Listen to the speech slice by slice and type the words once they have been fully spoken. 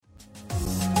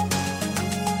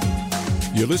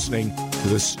You're listening to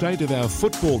the State of Our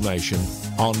Football Nation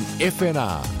on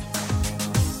FNR.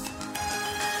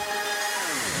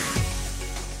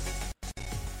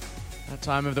 That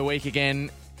time of the week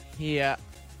again here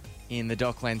in the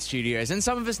Dockland Studios, and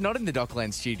some of us not in the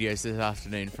Dockland Studios this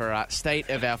afternoon for State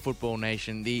of Our Football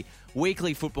Nation, the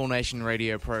weekly Football Nation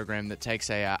radio program that takes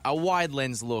a wide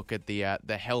lens look at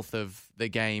the health of the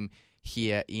game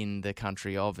here in the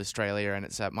country of Australia. And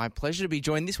it's my pleasure to be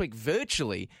joined this week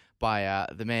virtually by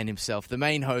the man himself, the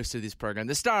main host of this program,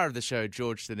 the star of the show,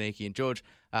 George Stanicky. And George,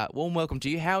 warm welcome to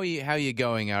you. How are you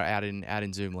going out in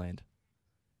Zoomland?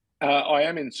 I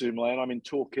am in Zoomland. I'm in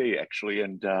Torquay, actually,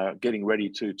 and getting ready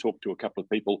to talk to a couple of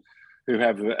people who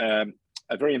have a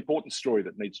very important story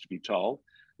that needs to be told.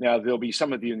 Now, there'll be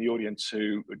some of you in the audience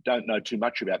who don't know too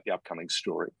much about the upcoming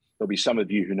story. There'll be some of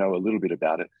you who know a little bit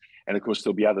about it. And, of course,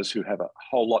 there'll be others who have a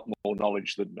whole lot more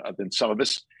knowledge than some of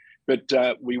us. But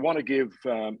we want to give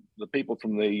the people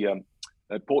from the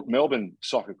Port Melbourne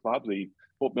Soccer Club, the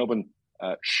Port Melbourne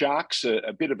Sharks,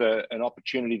 a bit of an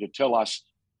opportunity to tell us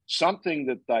something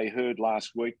that they heard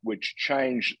last week which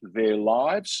changed their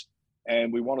lives.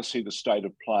 And we want to see the state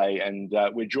of play. And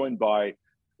we're joined by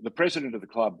the president of the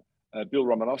club, Bill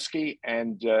Romanovsky,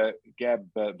 and Gab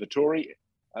Vittori.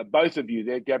 Both of you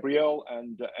there, Gabrielle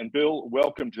and Bill,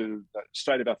 welcome to the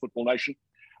State of Our Football Nation.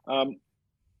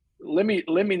 Let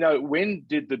me know, when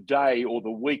did the day or the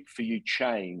week for you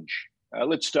change?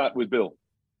 Let's start with Bill.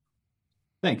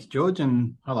 Thanks, George,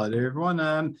 and hello there,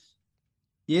 everyone.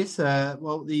 Yes,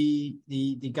 well, the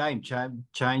game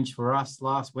changed for us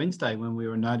last Wednesday when we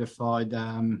were notified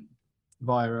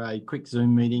via a quick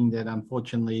Zoom meeting that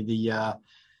unfortunately the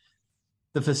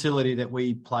facility that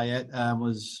we play at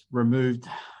was removed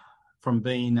from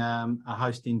being a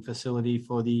hosting facility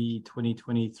for the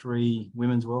 2023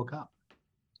 Women's World Cup.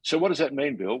 So what does that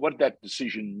mean, Bill? What did that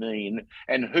decision mean?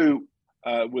 And who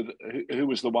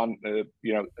was the one,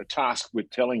 tasked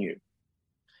with telling you?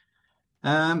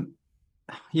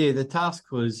 The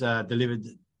task was delivered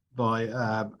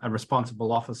by a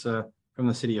responsible officer from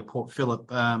the city of Port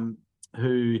Phillip,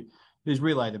 who's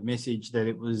relayed a message that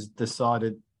it was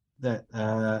decided that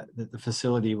the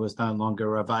facility was no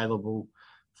longer available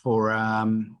for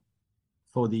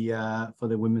the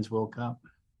Women's World Cup.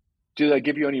 Do they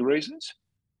give you any reasons?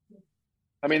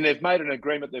 I mean, they've made an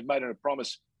agreement, they've made a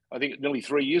promise, I think nearly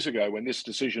 3 years ago when this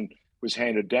decision was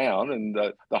handed down, and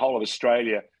the whole of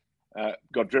Australia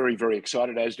got very, very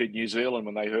excited, as did New Zealand,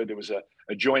 when they heard there was a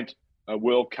joint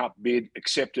World Cup bid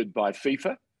accepted by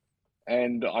FIFA.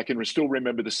 And I can still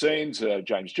remember the scenes,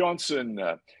 James Johnson,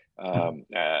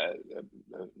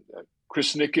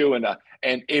 Chris Niku,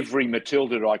 and every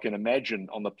Matilda I can imagine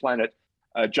on the planet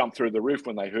jumped through the roof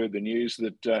when they heard the news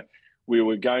that we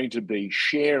were going to be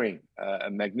sharing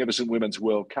a magnificent Women's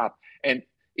World Cup. And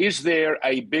is there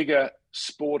a bigger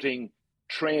sporting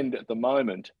trend at the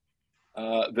moment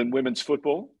than women's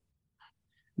football?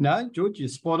 No, George, you're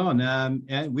spot on.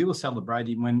 And we were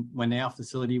celebrating when our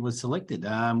facility was selected.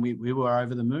 We were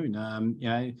over the moon.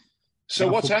 So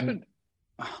what's happened?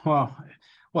 Well,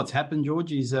 what's happened,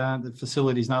 George, is the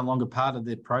facility is no longer part of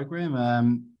their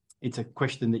program. It's a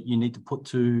question that you need to put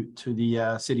to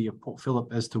the city of Port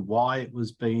Phillip as to why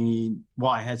it's been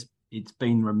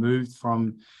been removed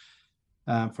from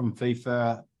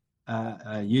FIFA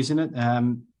using it.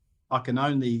 I can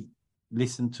only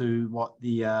listen to what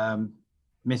the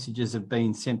messages have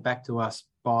been sent back to us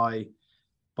by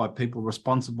people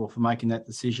responsible for making that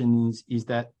decision is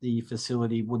that the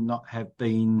facility would not have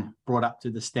been brought up to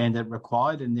the standard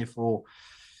required, and therefore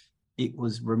it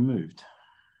was removed.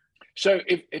 So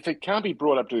if it can't be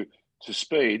brought up to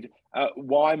speed,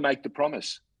 why make the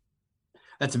promise?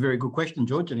 That's a very good question,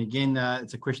 George. And again,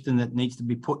 it's a question that needs to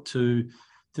be put to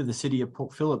the city of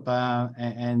Port Phillip,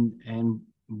 and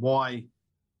why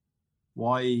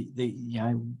go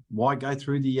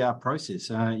through the process?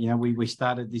 We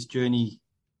started this journey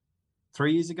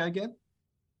 3 years ago, Gab.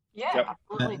 Yeah,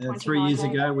 absolutely. 3 years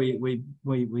ago,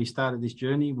 we started this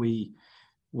journey. We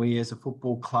as a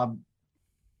football club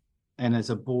and as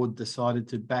a board decided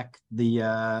to back the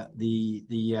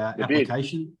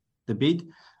application, the bid.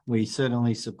 We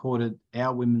certainly supported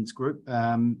our women's group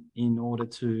in order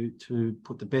to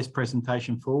put the best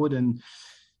presentation forward. And,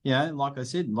 like I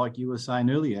said, like you were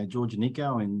saying earlier, George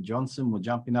Nico and Johnson were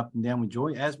jumping up and down with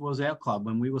joy, as was our club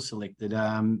when we were selected,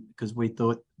 because we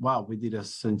thought, wow, we did a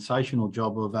sensational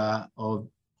job of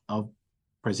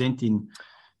presenting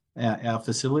our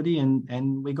facility,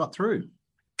 and we got through.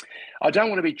 I don't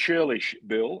want to be churlish,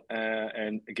 Bill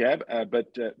and Gab, but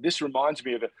this reminds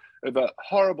me of a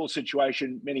horrible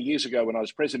situation many years ago when I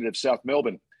was president of South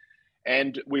Melbourne.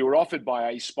 And we were offered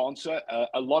by a sponsor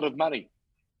a lot of money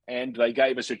and they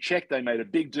gave us a check. They made a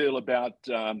big deal about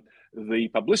the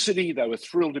publicity. They were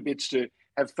thrilled to bits to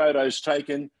have photos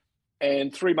taken.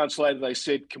 And 3 months later, they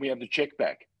said, can we have the check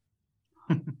back?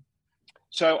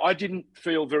 So I didn't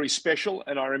feel very special.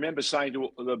 And I remember saying to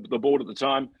the board at the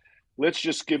time, let's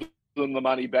just give them the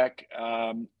money back.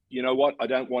 You know what? I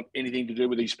don't want anything to do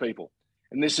with these people.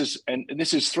 And this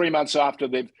is 3 months after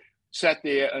they've sat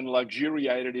there and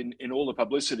luxuriated in all the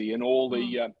publicity and all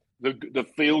the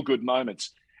feel-good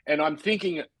moments. And I'm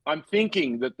thinking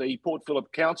that the Port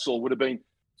Phillip Council would have been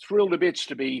thrilled to bits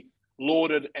to be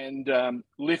lauded and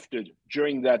lifted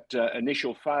during that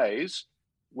initial phase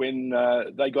when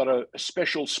they got a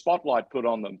special spotlight put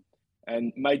on them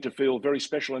and made to feel very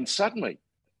special. And suddenly,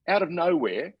 out of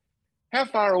nowhere, how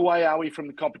far away are we from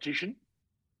the competition?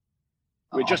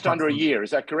 We're just under a year,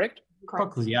 is that correct?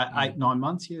 Probably 8, 9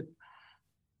 months, yeah.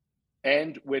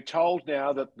 And we're told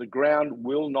now that the ground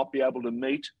will not be able to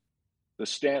meet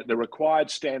the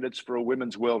required standards for a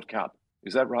Women's World Cup.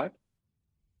 Is that right?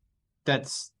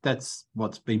 That's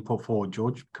what's been put forward,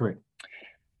 George. Correct.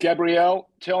 Gabrielle,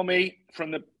 tell me,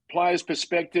 from the player's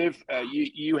perspective,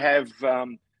 you have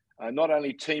not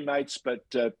only teammates but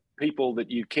people that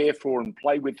you care for and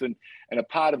play with and are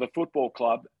part of a football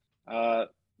club. The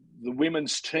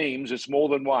women's teams, it's more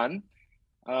than one.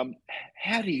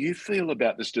 How do you feel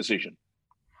about this decision?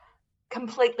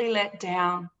 Completely let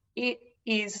down. It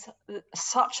is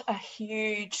such a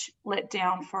huge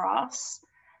letdown for us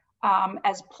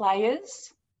as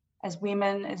players, as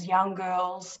women, as young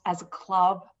girls, as a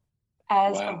club,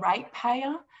 as a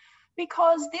ratepayer,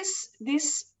 because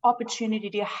this opportunity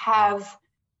to have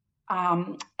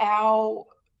our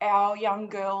young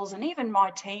girls and even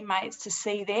my teammates to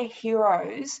see their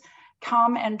heroes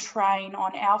come and train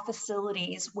on our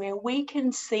facilities where we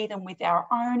can see them with our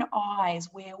own eyes,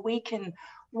 where we can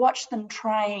watch them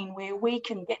train, where we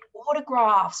can get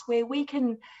autographs, where we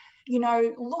can,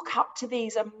 look up to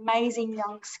these amazing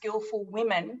young, skillful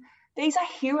women. These are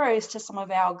heroes to some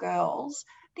of our girls.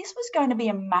 This was going to be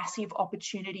a massive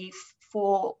opportunity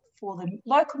for the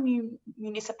local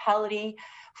municipality,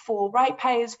 for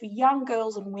ratepayers, for young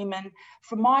girls and women,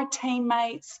 for my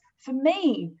teammates, for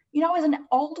me, as an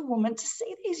older woman, to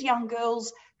see these young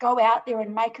girls go out there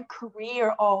and make a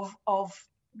career of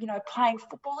playing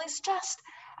football is just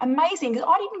amazing.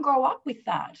 I didn't grow up with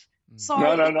that. So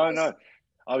No.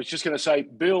 I was just going to say,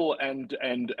 Bill and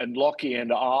Lockie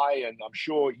and I, and I'm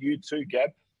sure you too, Gab,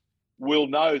 will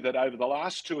know that over the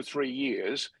last 2 or 3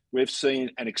 years, we've seen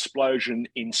an explosion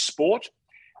in sport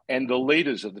and the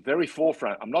leaders at the very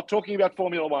forefront. I'm not talking about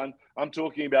Formula One. I'm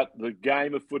talking about the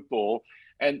game of football.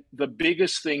 And the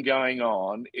biggest thing going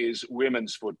on is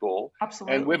women's football.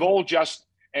 Absolutely.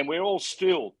 And we're all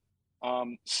still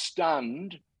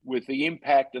stunned with the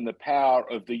impact and the power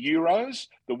of the Euros,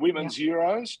 the women's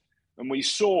Euros. And we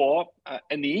saw,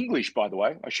 and the English, by the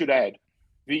way, I should add,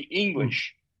 the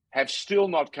English have still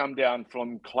not come down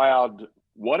from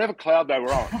whatever cloud they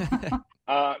were on.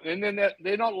 And then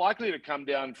they're not likely to come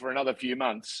down for another few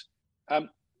months.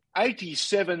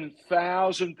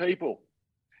 87,000 people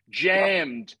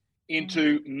jammed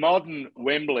into modern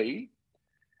Wembley,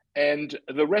 and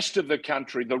the rest of the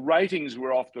country, the ratings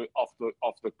were off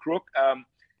the crook.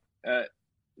 The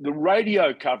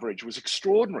radio coverage was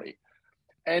extraordinary,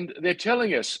 and they're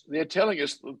telling us they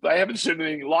haven't seen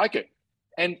anything like it.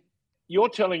 And you're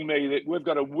telling me that we've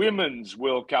got a Women's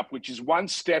World Cup, which is one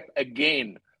step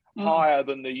again higher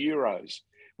than the Euros.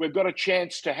 We've got a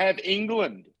chance to have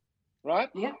England, right?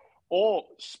 Yeah. Or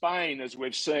Spain, as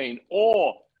we've seen,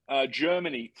 or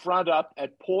Germany front up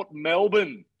at Port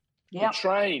Melbourne to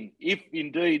train, if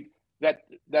indeed that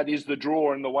is the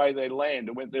draw and the way they land.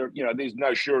 And when there's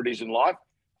no sureties in life.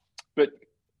 But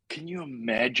can you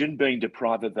imagine being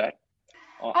deprived of that?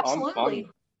 Absolutely.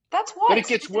 That's why. But it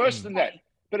gets worse than that.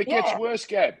 But it gets worse,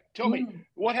 Gab. Tell me,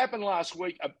 what happened last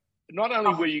week? Not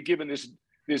only were you given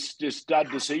this dud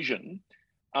decision,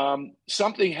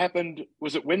 something happened.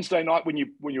 Was it Wednesday night when you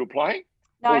were playing?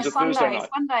 No, or was it Thursday night?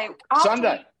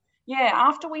 Sunday.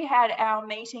 After we had our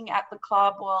meeting at the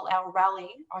club, our rally,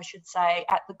 I should say,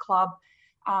 at the club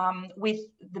with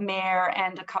the mayor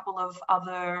and a couple of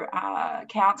other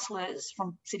councillors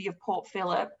from City of Port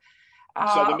Phillip.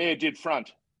 So the mayor did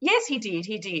front. Yes, he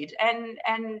did, and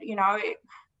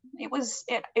it was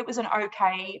an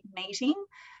okay meeting,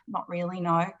 not really,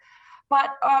 no.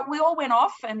 But we all went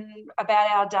off and about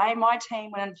our day. My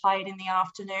team went and played in the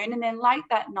afternoon, and then late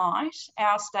that night,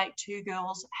 our State 2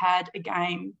 girls had a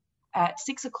game at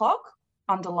 6:00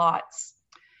 under lights.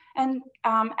 And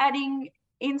adding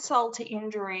insult to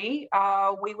injury,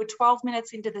 we were 12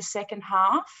 minutes into the second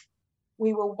half.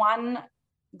 We were 1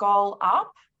 goal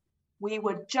up we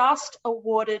were just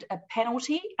awarded a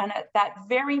penalty. And at that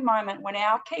very moment, when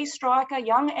our key striker,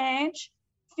 young Ange,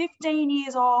 15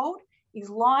 years old, is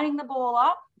lining the ball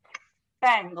up,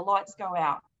 bang, the lights go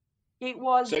out. It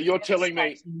was. So you're telling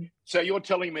me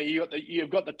you've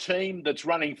got the team that's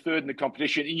running third in the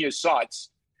competition in your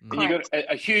sights, and you've got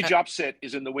a huge upset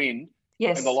is in the wind,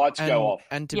 yes, and the lights go off.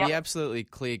 And to be absolutely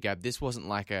clear, Gab, this wasn't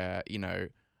like the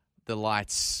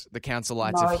council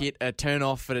lights have hit a turn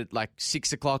off at like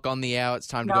 6 o'clock on the hour. It's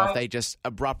time to go off. They just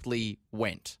abruptly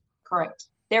went. Correct.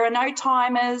 There are no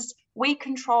timers. We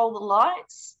control the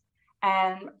lights,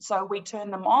 and so we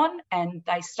turn them on, and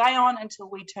they stay on until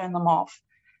we turn them off.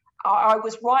 I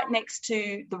was right next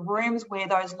to the rooms where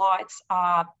those lights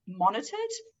are monitored.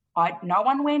 No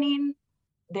one went in.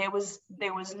 There was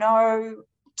no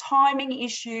timing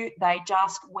issue. They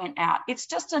just went out. It's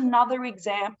just another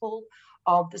example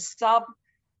of the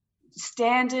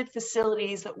substandard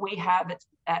facilities that we have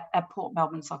at Port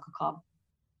Melbourne Soccer Club.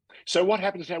 So what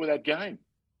happens now with that game?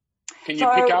 Can you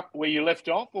pick up where you left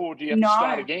off, or do you have to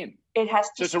start again? It has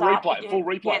to start it's a replay, again. full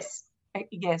replay.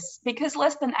 Yes, because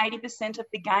less than 80% of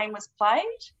the game was played,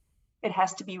 it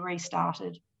has to be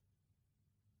restarted.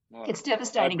 Right. It's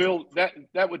devastating. Bill,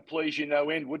 that would please you no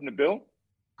end, wouldn't it, Bill?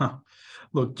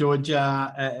 Look, George,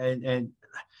 and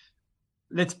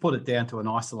let's put it down to an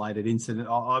isolated incident.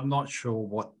 I'm not sure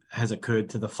what has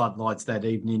occurred to the floodlights that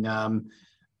evening.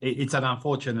 It's an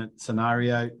unfortunate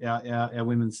scenario. Our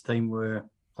women's team were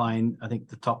playing, I think,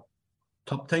 the top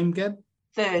team, Gab?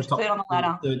 Third on the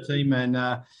ladder. Third team, and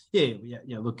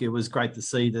look, it was great to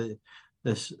see the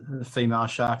female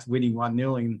Sharks winning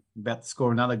 1-0 and about to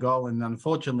score another goal. And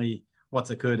unfortunately, what's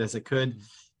occurred has occurred.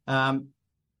 I'm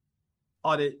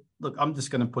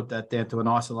just going to put that down to an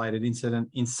isolated incident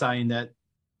in saying that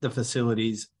the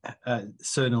facilities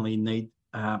certainly need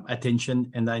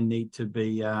attention, and they need to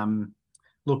be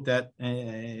looked at,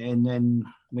 and then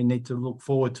we need to look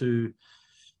forward to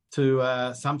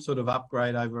some sort of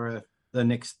upgrade over the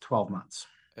next 12 months.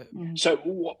 So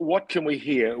what can we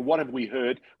hear? What have we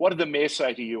heard? What did the mayor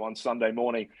say to you on Sunday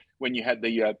morning when you had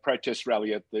the protest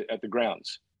rally at the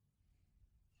grounds?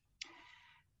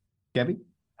 Gabby?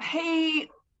 He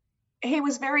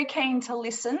was very keen to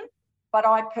listen, but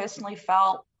I personally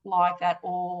felt like that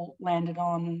all landed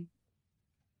on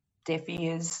deaf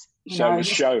ears. It was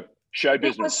show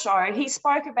business. It was show. He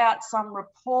spoke about some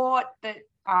report that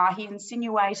he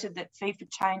insinuated that FIFA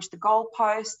changed the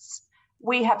goalposts.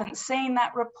 We haven't seen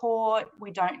that report. We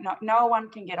don't know. No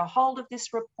one can get a hold of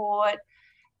this report.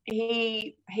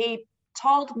 He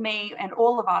told me and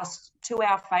all of us to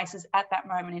our faces at that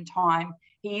moment in time,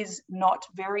 he is not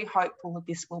very hopeful that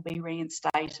this will be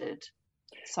reinstated.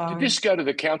 So, did this go to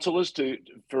the councillors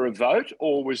for a vote,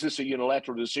 or was this a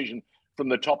unilateral decision from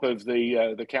the top of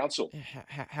the council?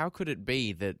 How could it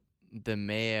be that the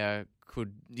mayor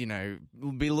could,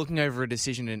 be looking over a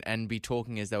decision and be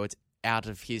talking as though it's out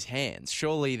of his hands?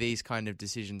 Surely these kind of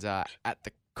decisions are at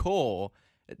the core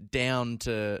down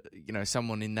to,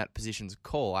 someone in that position's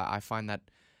call. I find that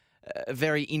a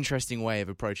very interesting way of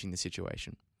approaching the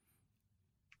situation.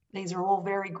 These are all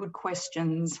very good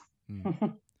questions.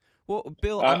 Well,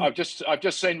 Bill, I've just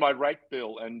seen my rate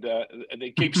bill, and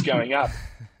it keeps going up.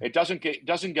 It doesn't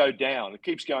go down. It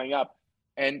keeps going up,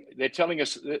 and they're telling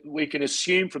us that we can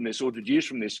assume from this or deduce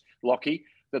from this, Lockie,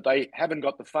 that they haven't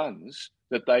got the funds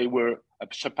that they were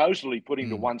supposedly putting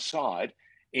to one side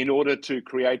in order to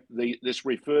create this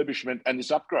refurbishment and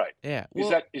this upgrade. Yeah,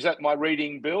 is that my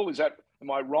reading, Bill?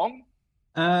 Am I wrong?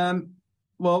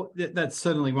 Well, that's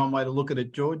certainly one way to look at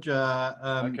it, George. Okay,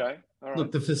 all right.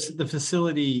 Look, the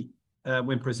facility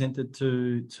when presented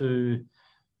to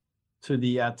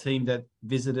the team that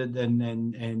visited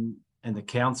and the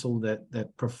council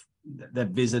that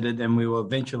visited, and we were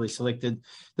eventually selected.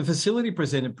 The facility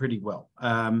presented pretty well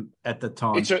at the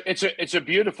time. It's a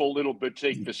beautiful little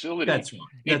boutique facility. That's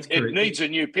right. It needs a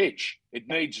new pitch. It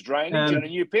needs drainage and a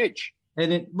new pitch.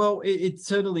 And it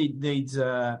certainly needs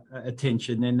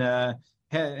attention. And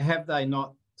have they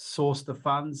not sourced the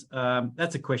funds?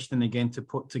 That's a question again to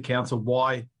put to council.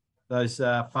 Why those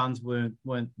funds weren't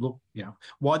looked?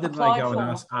 Why didn't they go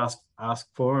and ask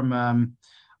for them?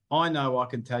 I know I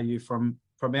can tell you from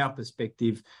our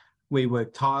perspective, we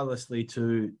work tirelessly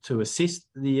to assist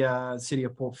the City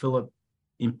of Port Phillip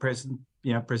in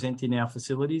presenting our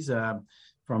facilities,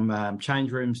 from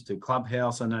change rooms to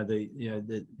clubhouse. I know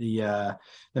the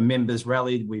members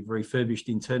rallied. We've refurbished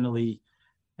internally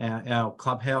our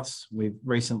clubhouse. We've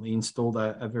recently installed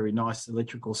a very nice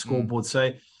electrical scoreboard.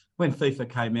 So when FIFA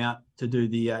came out to do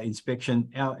the inspection,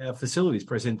 our facilities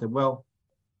presented well,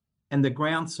 and the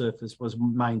ground surface was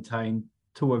maintained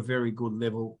to a very good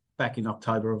level back in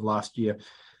October of last year.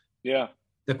 Yeah.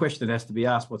 The question has to be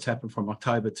asked: what's happened from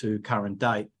October to current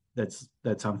date? That's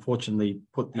unfortunately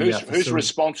put the who's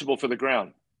responsible for the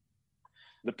ground,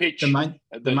 the pitch, the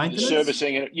maintenance, the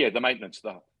servicing, the maintenance.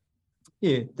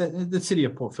 The city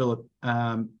of Port Phillip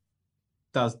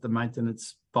does the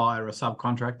maintenance via a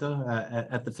subcontractor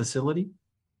at the facility,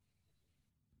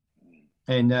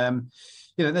 and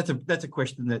that's a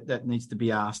question that needs to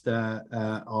be asked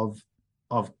of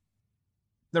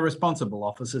the responsible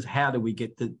officers. How do we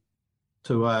get to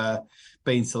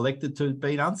being selected to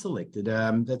being unselected?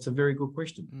 That's a very good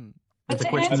question. But to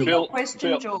answer your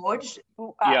question, George,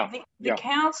 the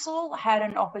council had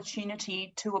an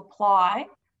opportunity to apply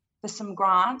for some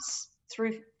grants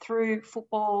through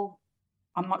football.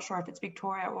 I'm not sure if it's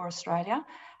Victoria or Australia,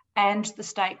 and the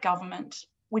state government,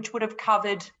 which would have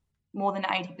covered more than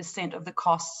 80% of the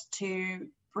costs to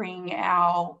bring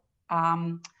our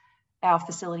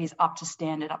facilities up to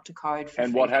standard, up to code.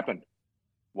 And what happened?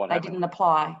 They didn't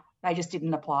apply. They just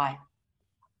didn't apply.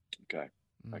 Okay.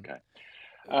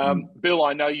 Bill,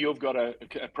 I know you've got a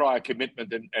prior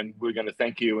commitment, and we're going to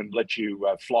thank you and let you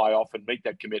fly off and meet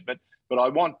that commitment. But I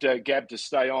want Gab to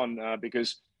stay on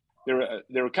because there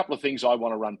are a couple of things I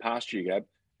want to run past you, Gab,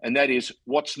 and that is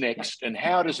what's next and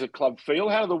how does the club feel?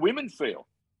 How do the women feel?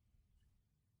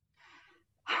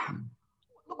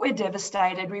 We're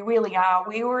devastated. We really are.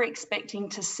 We were expecting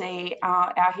to see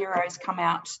our heroes come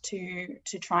out to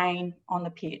train on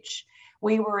the pitch.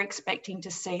 We were expecting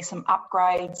to see some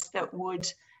upgrades that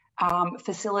would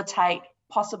facilitate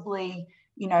possibly,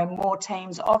 more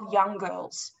teams of young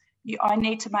girls. I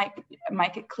need to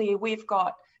make it clear we've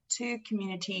got two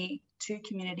community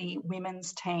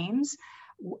women's teams.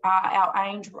 Our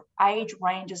age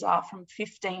ranges are from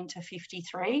 15 to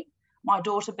 53. My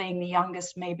daughter being the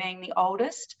youngest, me being the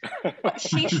oldest. But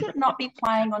she should not be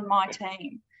playing on my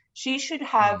team. She should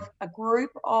have a group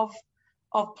of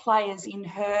players in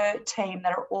her team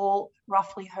that are all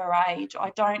roughly her age.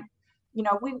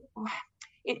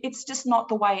 It's just not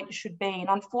the way it should be. And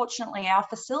unfortunately, our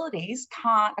facilities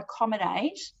can't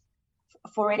accommodate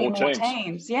for any more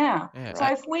teams. Yeah. So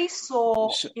if we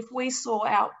saw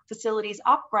our facilities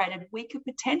upgraded, we could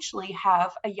potentially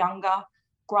have a younger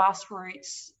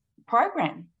grassroots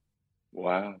program.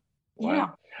 Wow. Yeah.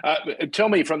 Tell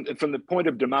me, from the point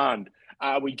of demand,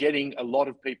 are we getting a lot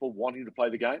of people wanting to play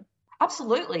the game?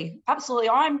 Absolutely.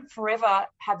 I'm forever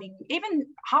even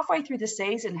halfway through the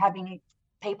season, having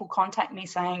people contact me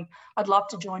saying, I'd love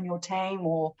to join your team,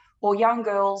 or young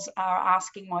girls are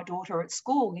asking my daughter at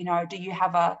school, do you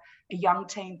have a young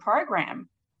team program?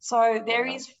 So there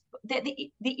is,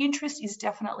 the interest is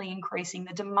definitely increasing.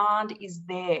 The demand is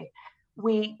there.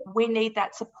 We need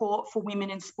that support for women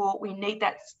in sport. We need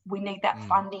that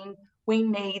funding. We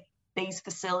need these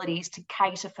facilities to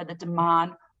cater for the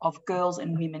demand of girls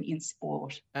and women in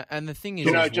sport. And the thing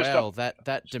is,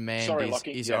 that demand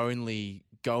is only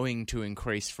going to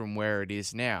increase from where it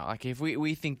is now. Like, if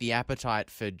we think the appetite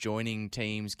for joining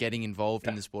teams, getting involved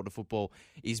in the sport of football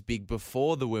is big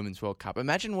before the Women's World Cup,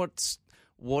 imagine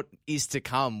what is to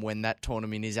come when that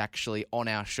tournament is actually on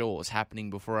our shores, happening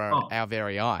before our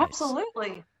very eyes.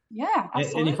 Absolutely. Yeah,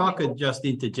 absolutely. And if I could just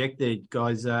interject there,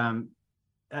 guys,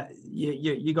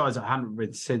 you guys are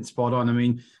 100% spot on. I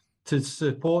mean, to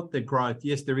support the growth,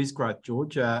 yes, there is growth,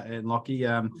 George and Lockie.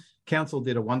 Council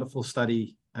did a wonderful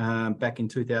study back in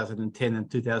 2010 and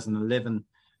 2011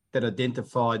 that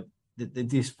identified that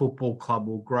this football club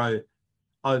will grow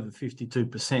over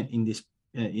 52%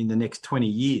 in the next 20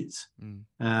 years.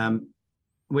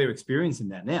 We're experiencing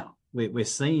that now. We're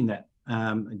seeing that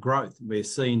growth. We're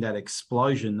seeing that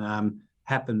explosion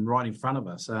happen right in front of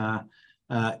us.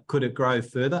 Could it grow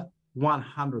further?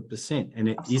 100%.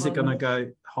 And is it going to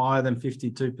go higher than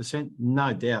 52%?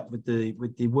 No doubt. With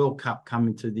the World Cup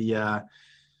coming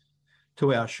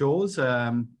to our shores,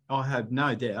 I have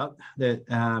no doubt that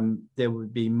there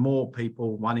would be more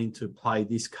people wanting to play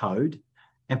this code,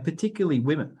 and particularly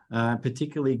women,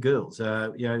 particularly girls.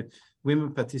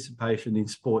 Women participation in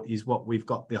sport is what we've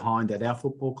got behind at our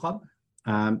football club.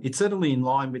 It's certainly in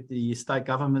line with the state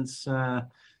government's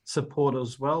support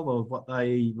as well, of what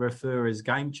they refer as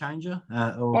game changer.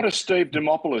 What has Steve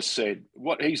Demopoulos said?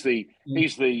 He's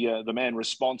the man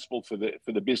responsible for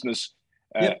the business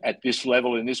at this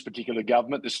level in this particular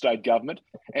government, the state government.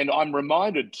 And I'm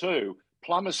reminded too,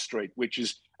 Plummer Street, which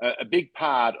is a big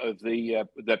part of the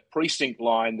precinct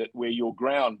line where your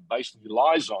ground basically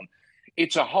lies on.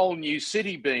 It's a whole new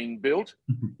city being built.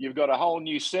 You've got a whole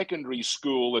new secondary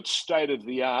school that's state of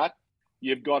the art.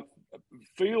 You've got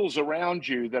fields around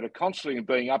you that are constantly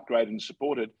being upgraded and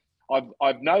supported.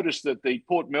 I've noticed that the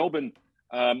Port Melbourne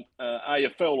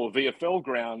AFL or VFL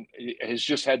ground has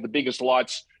just had the biggest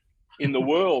lights in the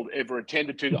world ever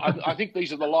attended to. I think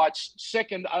these are the lights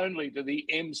second only to the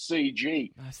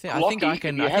MCG. I think I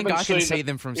can see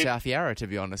them from South Yarra, to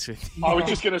be honest with you. I was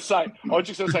just going to say,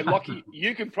 Lockie,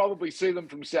 you can probably see them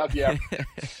from South Yarra.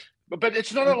 But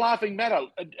it's not a laughing matter.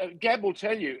 Gab will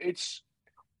tell you,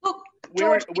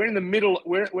 we're in the middle.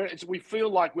 We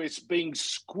feel like we're being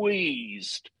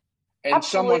squeezed, and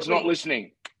Absolutely. someone's not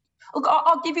listening. Look,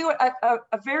 I'll give you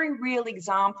a very real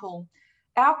example.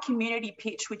 Our community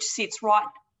pitch, which sits right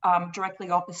directly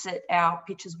opposite our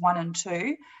pitches 1 and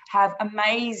 2, have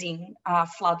amazing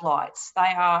floodlights.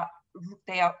 They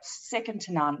are second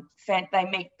to none. They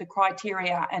meet the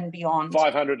criteria and beyond.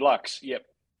 500 lux. Yep.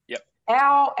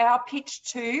 Our pitch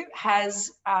 2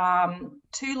 has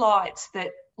 2 lights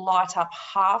that light up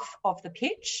half of the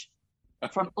pitch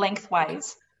from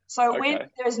lengthways. So when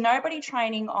there's nobody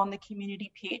training on the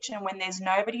community pitch and when there's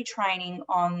nobody training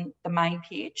on the main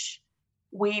pitch,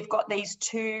 we've got these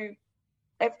 2.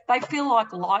 They feel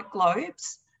like light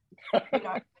globes,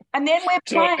 And then we're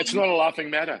playing. It's not a laughing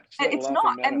matter. It's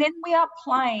not. And then we are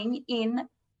playing in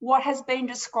what has been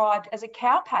described as a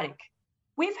cow paddock.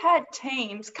 We've had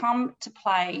teams come to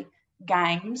play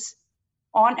games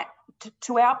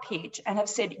to our pitch and have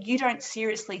said, "You don't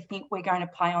seriously think we're going to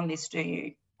play on this, do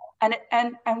you?" And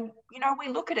we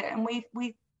look at it and it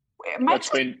makes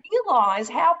us realise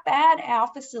how bad our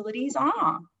facilities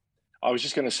are. I was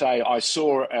just going to say, I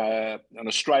saw an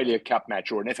Australia Cup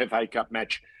match or an FFA Cup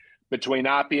match between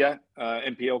APIA,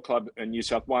 NPL club in New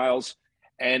South Wales,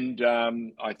 and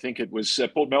I think it was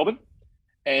Port Melbourne.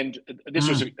 And this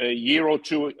was a year or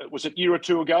two. Was it a year or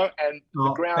two ago? And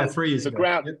the ground, 3 years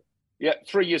ago. Yeah,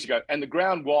 3 years ago. And the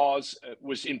ground was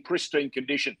in pristine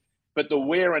condition, but the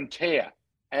wear and tear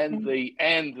and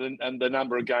the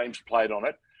number of games played on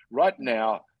it. Right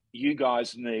now, you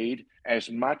guys need as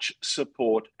much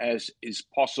support as is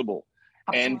possible.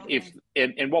 Absolutely.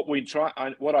 And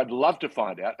what I'd love to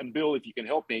find out, and Bill, if you can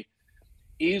help me,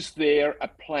 is there a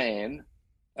plan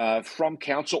from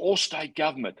council or state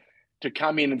government to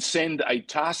come in and send a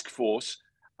task force,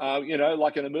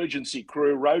 like an emergency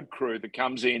crew, road crew that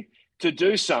comes in to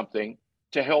do something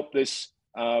to help this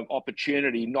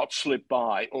opportunity not slip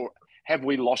by, or have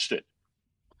we lost it?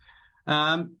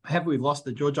 Have we lost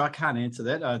it, George? I can't answer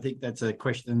that. I think that's a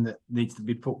question that needs to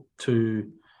be put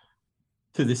to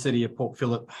the City of Port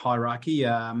Phillip hierarchy.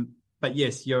 But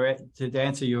yes, to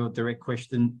answer your direct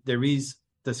question, there is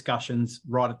discussions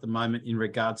right at the moment in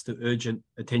regards to urgent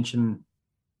attention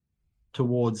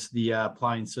towards the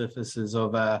playing surfaces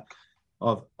of our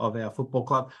football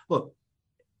club. Look,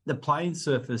 the playing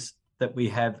surface that we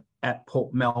have at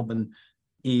Port Melbourne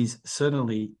is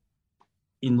certainly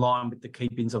in line with the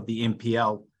keepings of the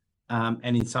NPL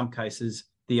and in some cases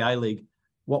the A-League.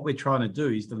 What we're trying to do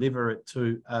is deliver it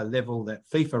to a level that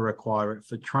FIFA require it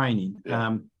for training.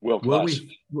 Yeah. World class.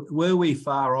 Were we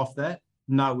far off that?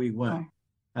 No, we weren't.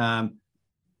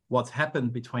 What's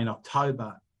happened between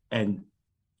October and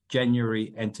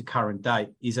January and to current date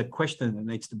is a question that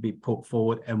needs to be put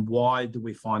forward. And why do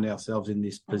we find ourselves in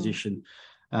this position?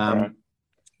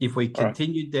 If we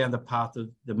continued down the path of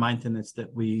the maintenance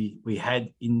that we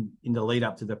had in the lead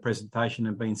up to the presentation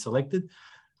and being selected,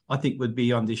 I think we'd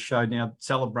be on this show now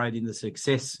celebrating the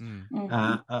success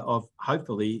of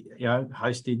hopefully,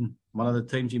 hosting one of the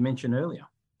teams you mentioned earlier.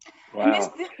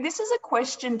 Wow. This is a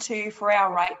question too for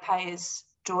our ratepayers,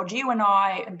 George. You and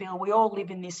I and Bill, we all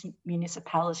live in this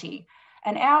municipality,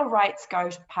 and our rates go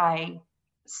to pay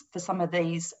for some of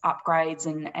these upgrades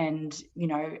and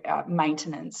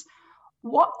maintenance.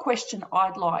 What question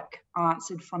I'd like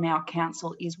answered from our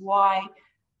council is why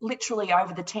literally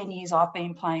over the 10 years I've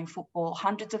been playing football,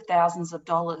 hundreds of thousands of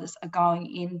dollars are going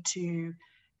into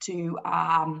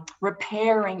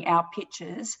repairing our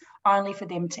pitches only for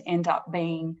them to end up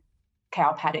being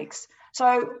cow paddocks.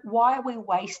 So why are we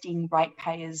wasting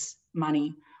ratepayers'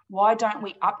 money? Why don't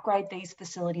we upgrade these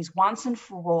facilities once and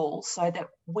for all so that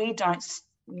we don't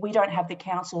have the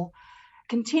council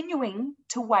continuing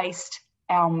to waste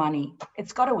our money?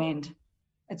 It's got to end.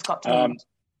 It's got to end.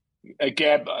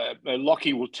 Gab,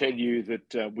 Lockie will tell you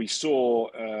that we saw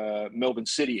Melbourne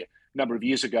City a number of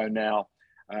years ago now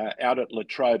out at La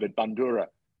Trobe at Bundoora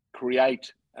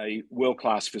create a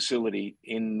world-class facility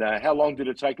in, how long did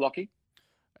it take, Lockie?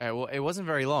 Well, it wasn't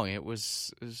very long. It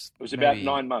was maybe about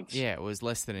 9 months. Yeah, it was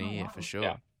less than a year for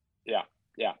sure. Yeah.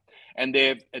 And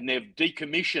they've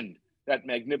decommissioned that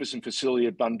magnificent facility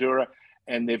at Bundoora,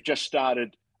 and they've just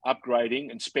started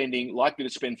upgrading and likely to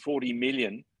spend $40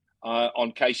 million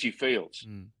on Casey Fields.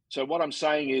 So what I'm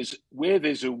saying is, where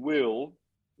there's a will,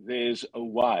 there's a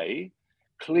way.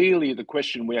 clearly the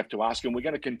question we have to ask, and we're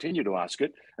going to continue to ask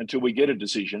it until we get a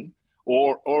decision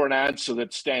or an answer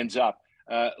that stands up.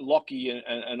 Lockie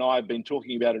and I have been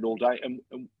talking about it all day, and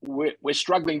we're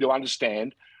struggling to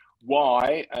understand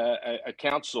why a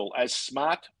council as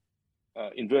smart,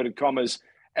 inverted commas,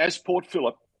 as Port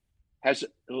Phillip has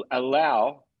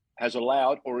allowed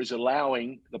or is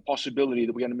allowing the possibility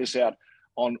that we're going to miss out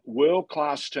on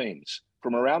world-class teams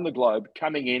from around the globe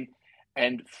coming in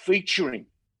and featuring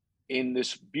in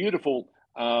this beautiful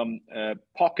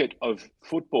pocket of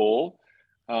football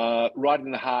right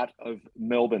in the heart of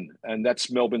Melbourne, and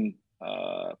that's Melbourne,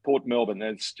 Port Melbourne.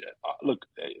 And look,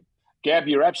 Gab,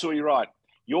 you're absolutely right.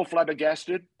 You're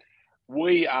flabbergasted.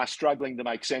 We are struggling to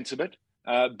make sense of it.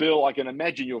 Bill, I can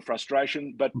imagine your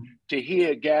frustration, but to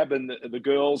hear Gab and the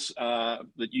girls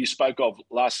that you spoke of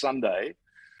last Sunday,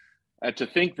 to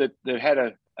think that they've had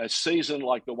a season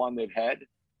like the one they've had,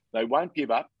 they won't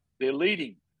give up. They're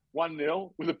leading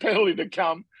 1-0 with a penalty to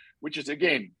come, which is,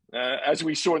 again, as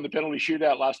we saw in the penalty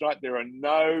shootout last night, there are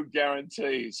no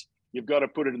guarantees. You've got to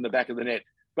put it in the back of the net.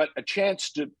 But a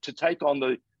chance to take on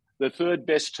the third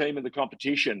best team in the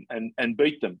competition and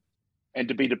beat them, and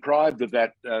to be deprived of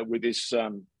that with this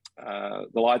the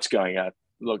lights going out.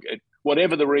 Look,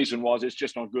 whatever the reason was, it's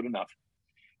just not good enough.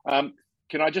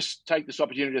 Can I just take this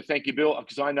opportunity to thank you, Bill,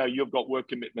 because I know you've got work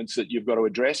commitments that you've got to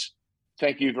address.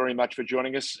 Thank you very much for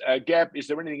joining us. Gab, is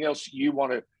there anything else you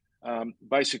want to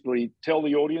basically tell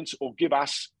the audience or give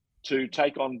us to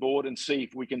take on board and see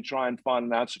if we can try and find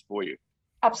an answer for you?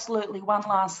 Absolutely. One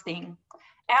last thing.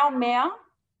 Our mayor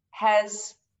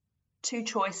has two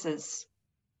choices.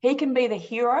 He can be the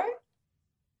hero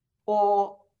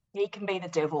or he can be the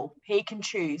devil. He can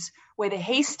choose whether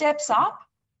he steps up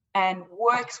and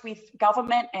works with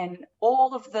government and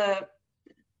all of the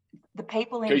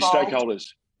people involved. Key stakeholders.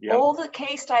 Yep. All the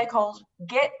key stakeholders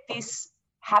get this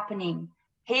happening.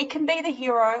 He can be the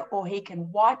hero or he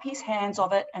can wipe his hands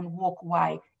of it and walk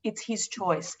away. It's his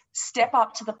choice. Step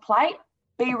up to the plate,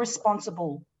 be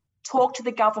responsible, talk to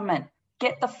the government,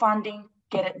 get the funding,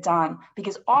 get it done.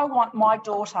 Because I want my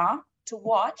daughter to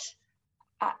watch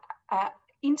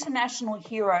international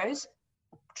heroes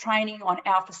training on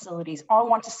our facilities. I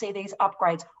want to see these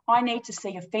upgrades. I need to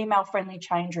see a female-friendly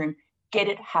change room. Get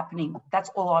it happening. That's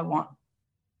all I want.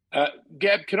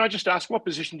 Gab, can I just ask, what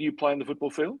position do you play in the football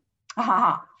field?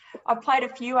 I've played a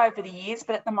few over the years,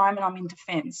 but at the moment I'm in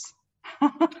defence.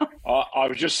 I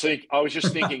was just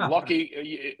thinking,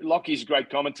 Lockie's a great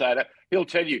commentator. He'll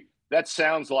tell you that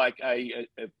sounds like a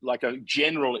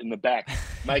general in the back,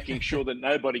 making sure that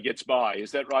nobody gets by.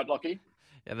 Is that right, Lockie?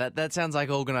 Yeah, that sounds like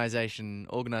organisation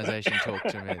talk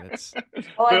to me.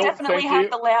 Well, Bill, I definitely have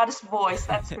the loudest voice,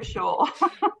 that's for sure.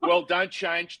 Well, don't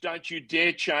change. Don't you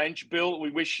dare change. Bill,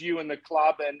 we wish you and the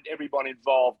club and everyone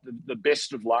involved the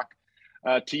best of luck.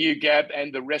 To you, Gab,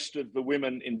 and the rest of the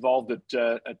women involved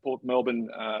at Port Melbourne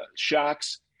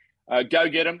Sharks. Go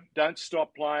get them. Don't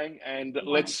stop playing. And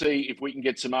let's see if we can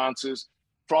get some answers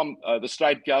from the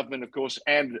state government, of course,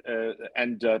 and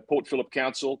Port Phillip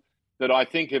Council, that I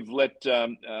think have let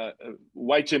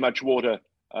way too much water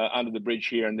under the bridge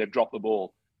here, and they've dropped the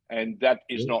ball. And that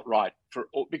is not right.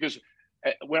 Because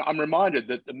when I'm reminded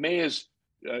that the mayors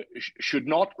should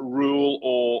not rule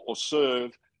or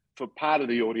serve for part of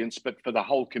the audience, but for the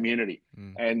whole community.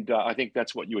 And I think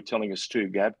that's what you were telling us too,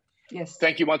 Gab. Yes.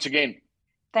 Thank you once again.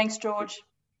 Thanks, George.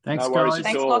 Thanks, no worries guys.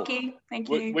 Thanks, Lockie. Thank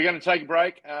you. We're going to take a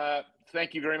break.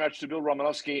 Thank you very much to Bill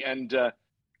Romanowski and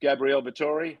Gabrielle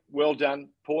Vittori. Well done.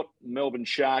 Port Melbourne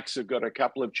Sharks have got a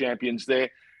couple of champions there.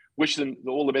 Wish them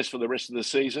all the best for the rest of the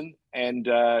season, and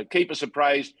keep us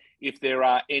appraised if there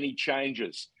are any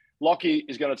changes. Lockie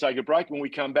is going to take a break. When we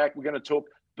come back, we're going to talk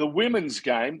the women's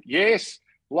game. Yes,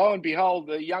 lo and behold,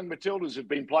 the young Matildas have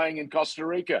been playing in Costa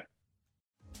Rica.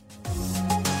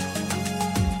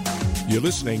 You're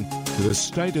listening to the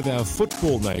State of Our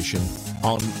Football Nation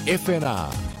on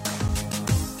FNR.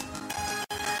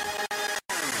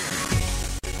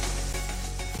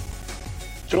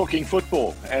 Talking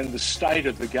football and the state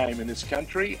of the game in this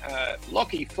country,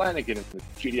 Lockie Flanagan in the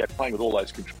studio playing with all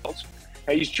those controls.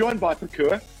 He's joined by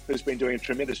Pakua, who's been doing a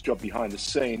tremendous job behind the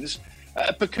scenes.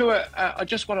 Pakua, I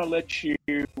just want to let you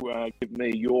give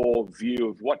me your view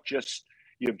of what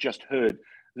you've just heard.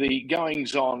 The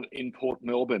goings-on in Port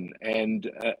Melbourne, and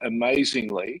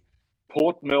amazingly,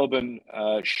 Port Melbourne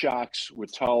Sharks were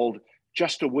told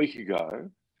just a week ago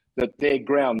that their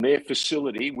ground, their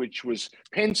facility, which was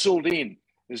penciled in,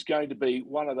 is going to be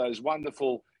one of those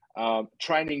wonderful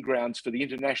training grounds for the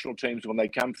international teams when they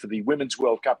come for the Women's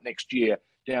World Cup next year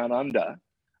down under.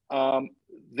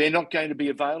 They're not going to be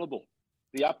available.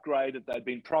 The upgrade that they'd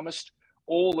been promised,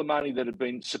 all the money that had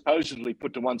been supposedly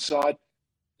put to one side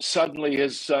suddenly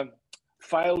has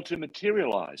failed to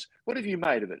materialise. What have you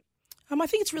made of it? I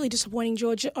think it's really disappointing,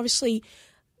 George. Obviously,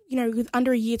 with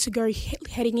under a year to go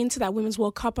heading into that Women's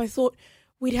World Cup, I thought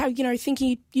we'd have,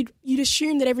 thinking you'd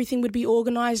assume that everything would be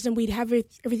organised and we'd have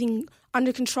everything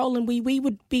under control and we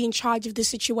would be in charge of the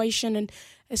situation, and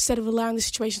instead of allowing the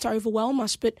situation to overwhelm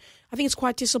us. But I think it's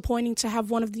quite disappointing to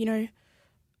have one of the, an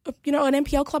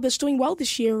NPL club that's doing well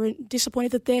this year, and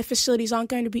disappointed that their facilities aren't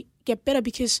going to get better,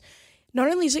 because not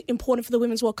only is it important for the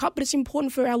Women's World Cup, but it's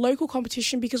important for our local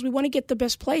competition, because we want to get the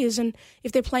best players, and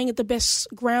if they're playing at the best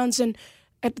grounds and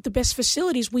at the best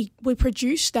facilities, we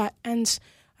produce that. And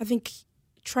I think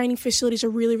training facilities are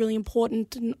really, really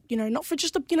important, and, not for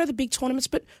just the big tournaments,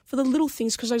 but for the little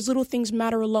things, because those little things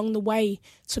matter along the way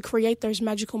to create those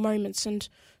magical moments. And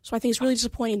so I think it's really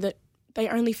disappointing that they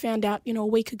only found out, a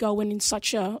week ago, and in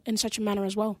such a manner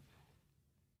as well.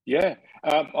 Yeah,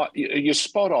 you're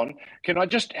spot on. Can I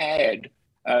just add,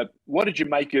 what did you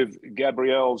make of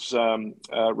Gabrielle's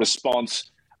response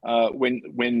when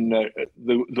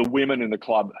the women in the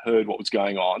club heard what was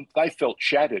going on? They felt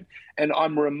shattered. And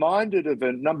I'm reminded of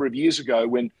a number of years ago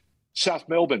when South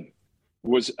Melbourne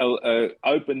was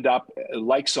opened up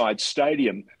Lakeside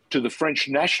Stadium to the French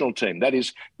national team. That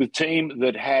is the team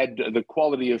that had the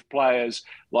quality of players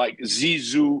like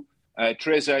Zizou,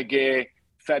 Trezeguet,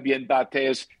 Fabienne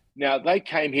Barthez. Now, they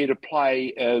came here to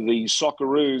play the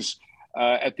Socceroos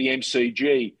at the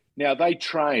MCG. Now, they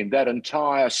trained, that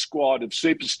entire squad of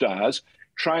superstars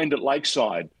trained at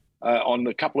Lakeside on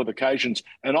a couple of occasions.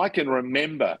 And I can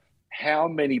remember how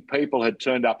many people had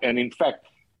turned up. And in fact,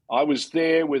 I was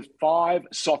there with former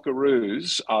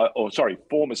Socceroos,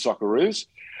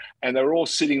 and they were all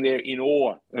sitting there in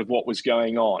awe of what was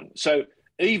going on. So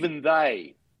even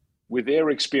they, with their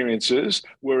experiences,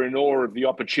 were in awe of the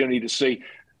opportunity to see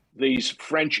these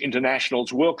French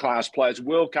internationals, world-class players,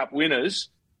 World Cup winners,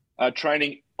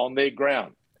 training on their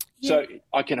ground. Yeah. So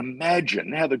I can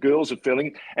imagine how the girls are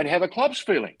feeling and how the club's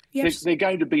feeling. Yes. They're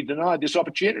going to be denied this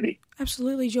opportunity.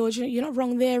 Absolutely, George. You're not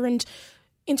wrong there. And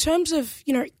in terms of,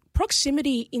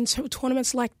 proximity in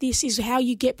tournaments like this is how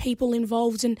you get people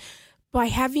involved. And by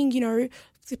having,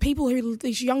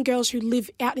 these young girls who live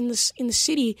out in the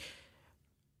city,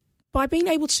 by being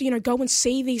able to, go and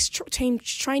see these teams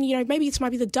train, maybe it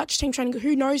might be the Dutch team training.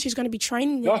 Who knows who's going to be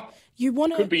training there? Oh,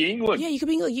 could be England. Yeah, you could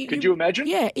be England. Could you imagine?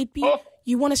 Yeah, it'd be. Oh.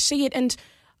 You want to see it, and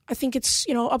I think it's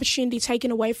opportunity taken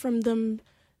away from them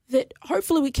that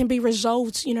hopefully it can be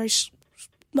resolved.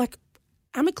 Like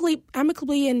amicably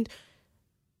and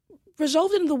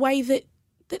resolved in the way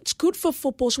that's good for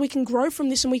football, so we can grow from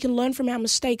this and we can learn from our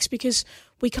mistakes, because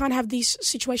we can't have these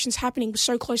situations happening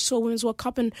so close to a Women's World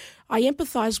Cup. And I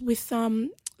empathise with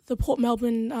the Port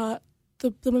Melbourne,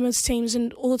 the women's teams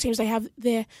and all the teams they have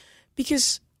there,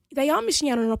 because they are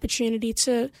missing out on an opportunity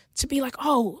to be like,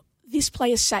 oh, this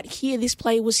player sat here, this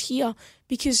player was here,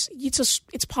 because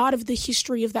it's part of the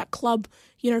history of that club.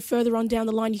 Further on down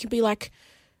the line, you could be like,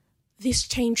 this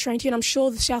team trained here, and I'm sure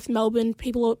the South Melbourne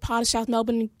people are part of South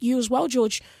Melbourne, and you as well,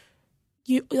 George.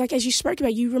 You, like as you spoke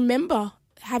about, you remember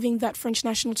having that French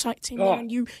national team there,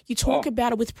 and you talk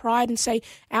about it with pride and say,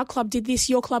 our club did this,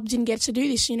 your club didn't get to do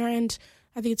this, and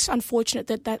I think it's unfortunate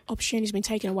that opportunity has been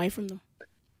taken away from them.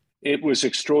 It was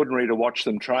extraordinary to watch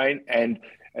them train, and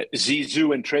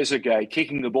Zizou and Trezeguet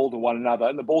kicking the ball to one another,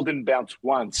 and the ball didn't bounce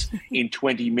once in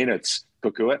 20 minutes,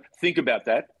 Kukua. Think about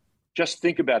that. Just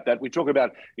think about that. We talk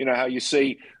about, how you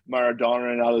see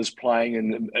Maradona and others playing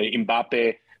and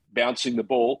Mbappe bouncing the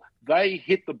ball. They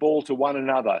hit the ball to one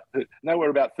another. They were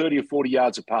about 30 or 40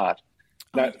 yards apart.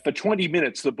 Now, for 20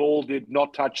 minutes, the ball did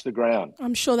not touch the ground.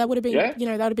 I'm sure that would have been, that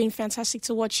would have been fantastic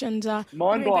to watch, and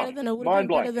mind-blowing.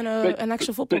 Better than an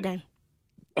actual football game.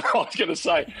 I was going to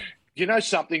say,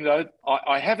 something though,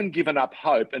 I haven't given up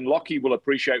hope, and Lockie will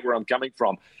appreciate where I'm coming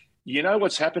from. You know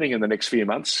what's happening in the next few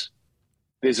months?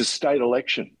 There's a state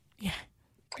election. Yeah.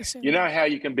 You know how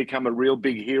you can become a real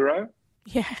big hero?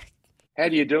 Yeah. How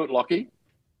do you do it, Lockie?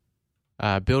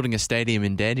 Building a stadium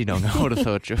in Dandenong, I would have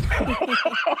thought you.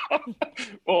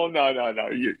 Well, no.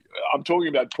 I'm talking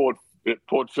about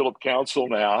Port Phillip Council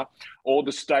now, or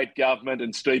the state government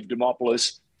and Steve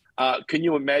Dimopoulos. Can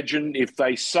you imagine if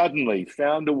they suddenly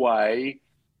found a way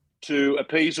to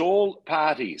appease all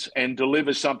parties and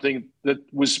deliver something that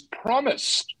was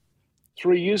promised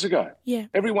 3 years ago? Yeah.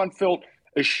 Everyone felt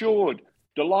assured,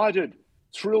 delighted,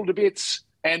 thrilled to bits,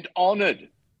 and honoured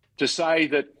to say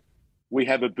that we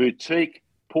have a boutique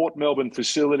Port Melbourne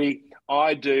facility,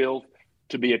 ideal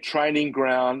to be a training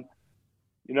ground,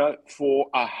 for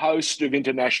a host of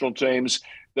international teams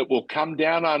that will come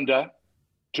down under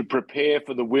to prepare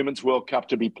for the Women's World Cup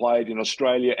to be played in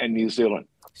Australia and New Zealand.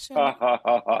 Certainly.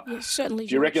 Yeah, certainly.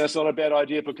 Do you reckon that's not a bad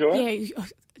idea, Pakua? Yeah,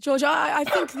 George, I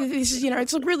think this is,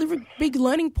 it's a really big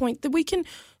learning point that we can,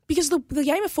 because the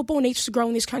game of football needs to grow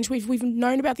in this country. We've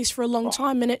known about this for a long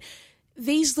time, and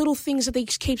these little things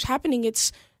that keeps happening,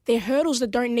 they're hurdles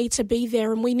that don't need to be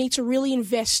there, and we need to really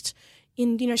invest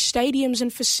in stadiums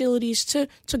and facilities to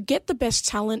get the best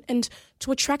talent and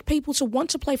to attract people to want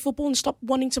to play football and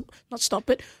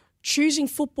choosing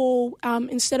football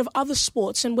instead of other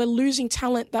sports. And we're losing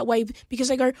talent that way because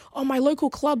they go, oh, my local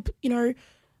club,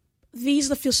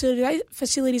 these are the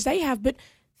facilities they have, but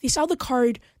this other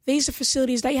code, these are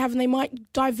facilities they have, and they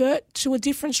might divert to a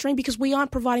different stream because we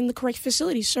aren't providing the correct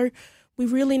facilities. So we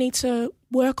really need to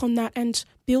work on that and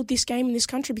build this game in this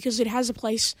country because it has a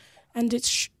place and it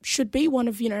should be one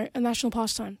of, a national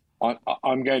pastime.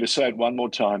 I'm going to say it one more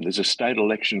time. There's a state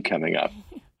election coming up.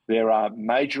 There are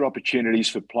major opportunities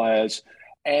for players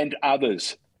and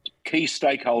others, key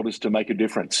stakeholders, to make a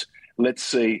difference. Let's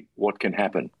see what can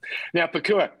happen. Now,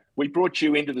 Pakua, we brought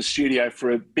you into the studio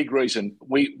for a big reason.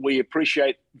 We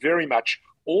appreciate very much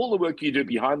all the work you do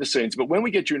behind the scenes, but when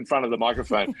we get you in front of the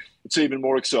microphone, it's even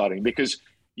more exciting because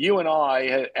you and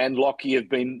I and Lockie have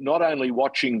been not only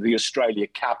watching the Australia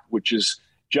Cup, which is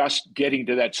just getting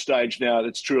to that stage now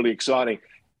that's truly exciting,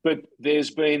 but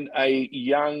there's been a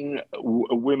young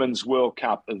Women's World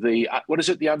Cup, the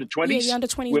under-20s? Yeah, the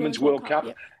under-20s Women's World Cup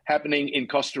happening in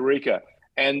Costa Rica.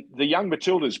 And the young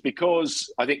Matildas,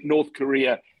 because I think North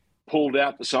Korea pulled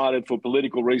out, decided for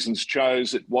political reasons,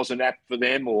 chose it wasn't apt for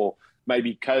them, or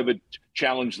maybe COVID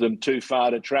challenged them too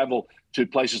far to travel to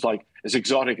places like as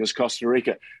exotic as Costa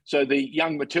Rica. So the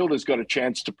young Matildas got a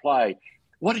chance to play.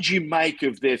 What did you make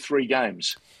of their 3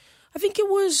 games? I think it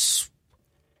was...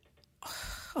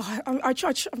 I'm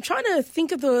trying to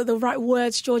think of the right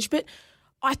words, George, but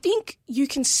I think you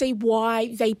can see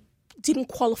why they didn't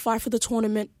qualify for the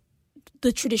tournament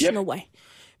the traditional way.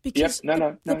 Because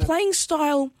the playing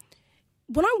style,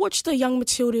 when I watch the young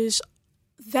Matildas,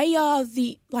 they are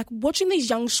watching these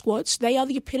young squads, they are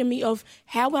the epitome of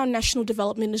how our national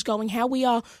development is going, how we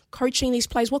are coaching these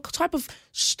players, what type of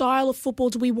style of football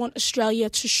do we want Australia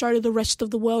to show to the rest of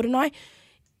the world. And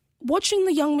watching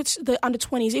the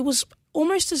under-20s, it was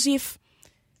almost as if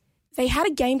they had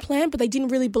a game plan, but they didn't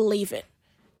really believe it.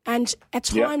 And at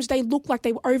times they looked like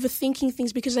they were overthinking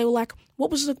things because they were like,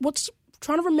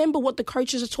 trying to remember what the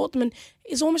coaches had taught them, and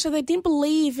it's almost like they didn't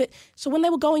believe it. So when they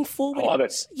were going forward,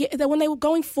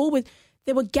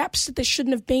 there were gaps that there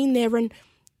shouldn't have been there, and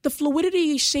the fluidity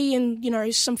you see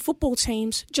in some football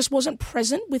teams just wasn't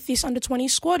present with this under-20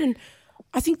 squad. And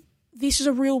I think this is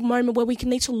a real moment where we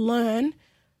need to learn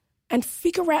and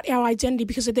figure out our identity,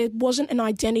 because there wasn't an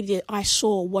identity that I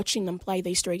saw watching them play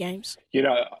these 3 games. You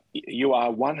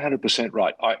are 100%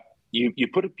 right. You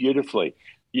put it beautifully.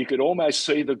 You could almost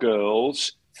see the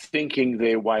girls thinking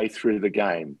their way through the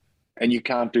game, and you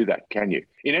can't do that, can you?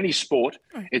 In any sport,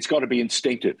 it's got to be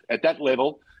instinctive. At that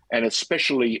level, and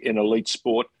especially in elite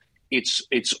sport, it's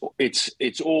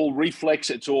all reflex.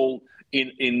 It's all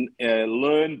in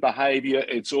learned behaviour.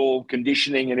 It's all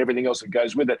conditioning and everything else that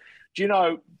goes with it. Do you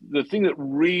know the thing that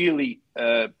really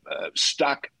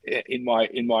stuck in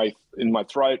my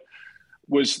throat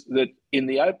was that in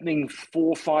the opening 4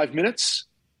 or 5 minutes,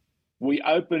 we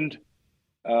opened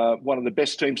one of the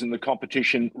best teams in the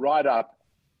competition right up.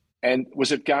 And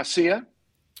was it Garcia?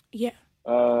 Yeah.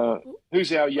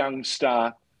 Who's our young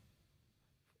star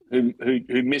who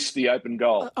missed the open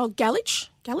goal? Galich?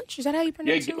 Galich? Is that how you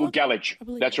pronounce it? Yeah, Galich.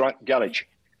 That's right, Galich.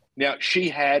 Now, she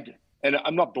had, and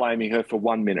I'm not blaming her for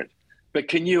 1 minute, but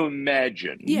can you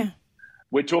imagine? Yeah.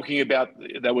 We're talking about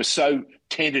they were so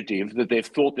tentative that they've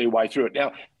thought their way through it.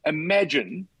 Now,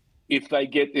 imagine if they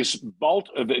get this bolt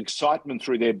of excitement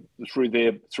through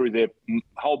their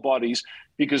whole bodies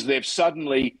because they've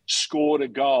suddenly scored a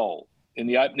goal in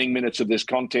the opening minutes of this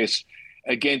contest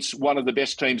against one of the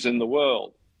best teams in the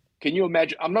world. Can you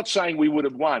imagine? I'm not saying we would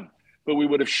have won, but we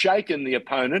would have shaken the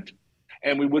opponent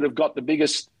and we would have got the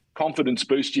biggest confidence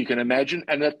boost you can imagine.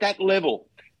 And at that level,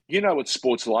 you know what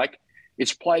sport's like.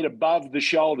 It's played above the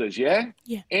shoulders, yeah?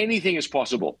 Yeah. Anything is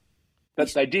possible.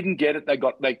 But they didn't get it.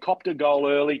 They copped a goal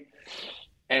early.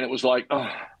 And it was like, oh,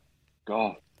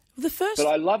 God. But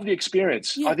I love the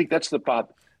experience. Yeah. I think that's the part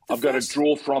I've got to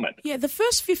draw from it. Yeah, the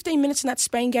first 15 minutes in that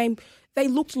Spain game, they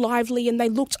looked lively and they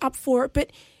looked up for it.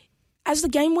 But as the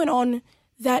game went on,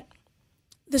 that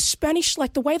the Spanish,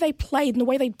 the way they played and the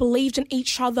way they believed in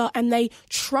each other and they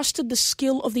trusted the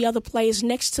skill of the other players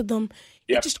next to them,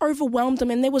 it just overwhelmed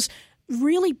them. And there was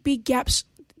really big gaps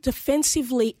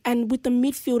defensively and with the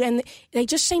midfield, and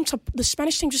the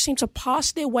Spanish team just seem to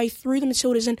pass their way through the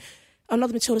Matildas and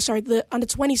the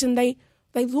under-20s, and they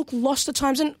look lost at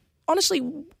times. And honestly,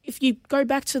 if you go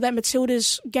back to that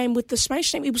Matildas game with the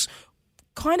Spanish team, it was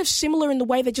kind of similar in the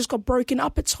way they just got broken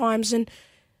up at times and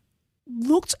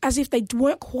looked as if they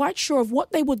weren't quite sure of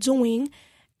what they were doing.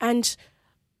 And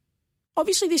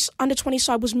obviously this under-20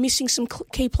 side was missing some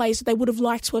key players that they would have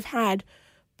liked to have had,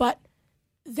 but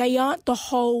they aren't the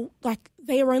whole,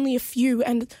 they are only a few,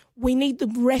 and we need the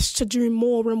rest to do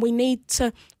more, and we need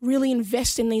to really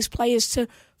invest in these players to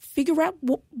figure out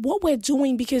what we're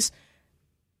doing, because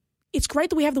it's great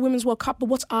that we have the Women's World Cup, but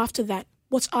what's after that?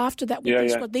 What's after that?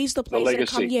 These are the players that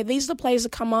come. Yeah, these are the players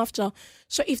that come after.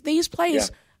 So if these players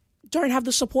don't have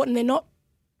the support and they're not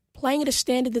playing at a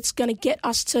standard that's going to get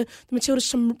us to the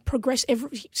Matildas to progress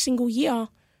every single year,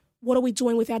 what are we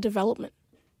doing with our development?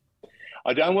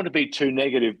 I don't want to be too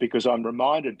negative, because I'm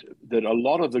reminded that a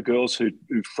lot of the girls who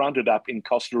fronted up in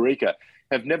Costa Rica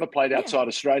have never played outside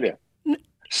Australia.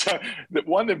 So,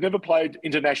 they've never played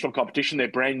international competition. They're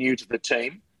brand new to the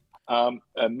team.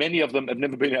 Many of them have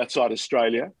never been outside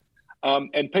Australia.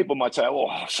 And people might say,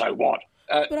 oh, so what?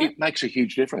 It makes a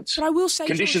huge difference. But I will say,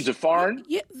 conditions are foreign.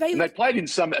 And they played in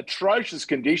some atrocious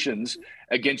conditions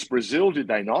against Brazil, did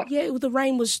they not? Yeah, the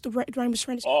rain was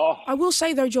horrendous. Oh. I will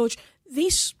say, though, George,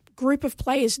 this group of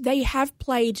players, they have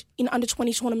played in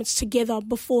under-20 tournaments together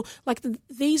before.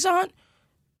 These are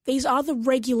the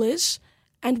regulars,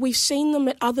 and we've seen them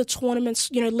at other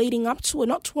tournaments, leading up to it,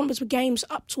 not tournaments, but games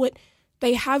up to it.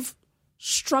 They have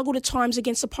struggled at times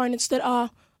against opponents that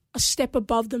are a step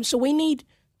above them. So we need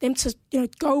them to,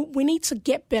 we need to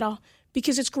get better,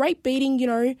 because it's great beating,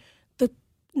 the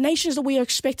nations that we are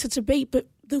expected to beat, but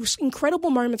those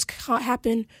incredible moments can't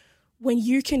happen when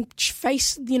you can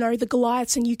face, the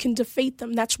Goliaths and you can defeat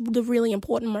them. That's the really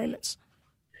important moments.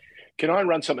 Can I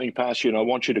run something past you? And I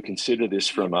want you to consider this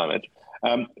for a moment.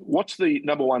 What's the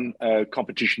number one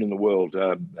competition in the world,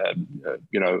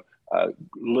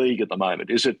 league at the moment?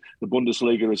 Is it the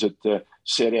Bundesliga? Is it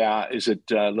Serie A? Is it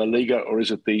La Liga? Or is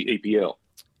it the EPL?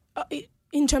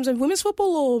 In terms of women's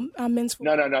football or men's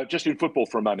football? No. Just in football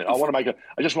for a moment.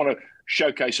 I just want to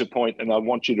showcase a point, and I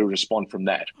want you to respond from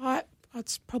that. I'd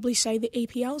probably say the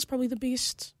EPL is probably the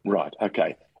biggest. Right.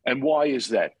 Okay. And why is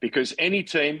that? Because any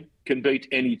team can beat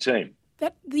any team.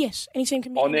 Yes, any team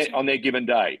can beat on their given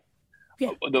day.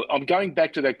 Yeah. I'm going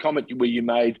back to that comment where you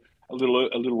made a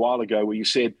little while ago, where you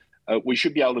said we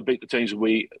should be able to beat the teams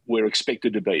we're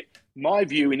expected to beat. My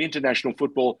view in international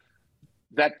football,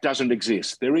 that doesn't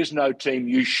exist. There is no team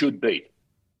you should beat.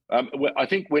 I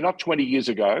think we're not 20 years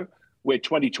ago. We're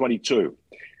 2022.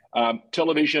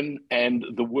 Television and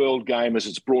the world game, as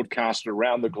it's broadcast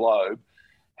around the globe,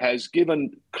 has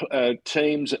given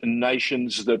teams and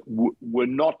nations that were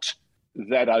not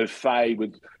that au fait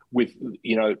with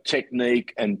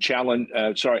technique and challenge.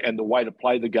 And the way to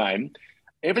play the game.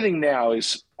 Everything now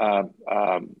is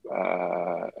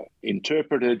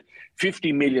interpreted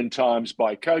 50 million times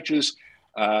by coaches,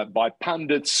 by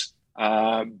pundits,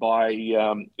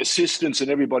 by assistants, and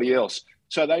everybody else.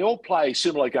 So they all play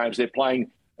similar games. They're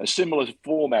playing similar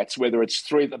formats, whether it's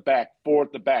 3 at the back, 4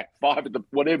 at the back, 5 at the,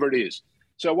 whatever it is.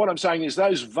 So what I'm saying is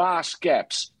those vast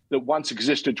gaps that once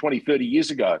existed 20, 30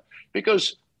 years ago,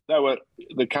 because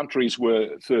the countries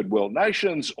were third world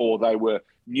nations, or they were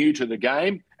new to the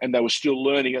game and they were still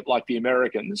learning it, like the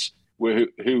Americans,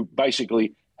 who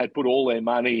basically had put all their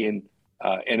money in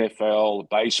NFL,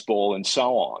 baseball, and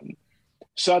so on.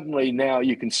 Suddenly now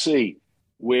you can see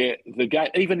where the game,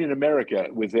 even in America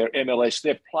with their MLS,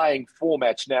 they're playing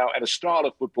formats now and a style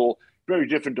of football very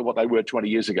different to what they were 20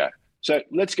 years ago. So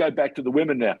let's go back to the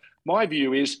women now. My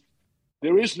view is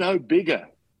there is no bigger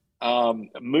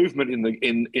movement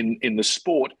in the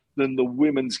sport than the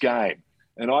women's game.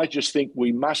 And I just think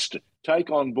we must take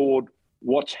on board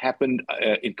what's happened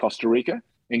in Costa Rica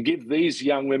and give these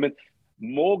young women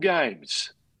more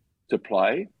games to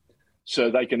play so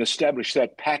they can establish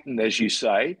that pattern, as you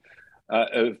say,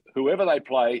 of whoever they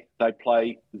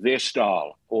play their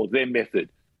style or their method,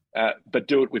 but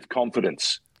do it with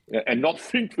confidence and not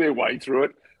think their way through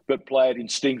it, but play it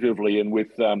instinctively and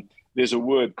with there's a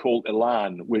word called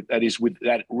elan, with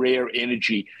that rare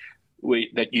energy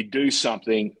that you do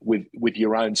something with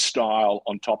your own style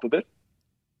on top of it.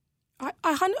 I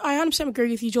 100%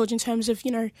 agree with you, George, in terms of,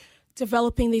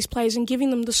 developing these players and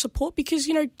giving them the support, because,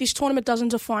 this tournament doesn't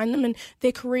define them and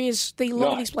their careers. A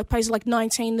lot of these players are like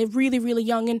 19. They're really, really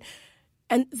young,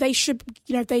 and they should,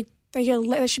 they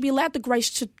should be allowed the grace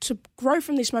to grow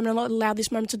from this moment and not allow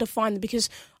this moment to define them, because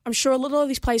I'm sure a lot of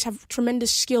these players have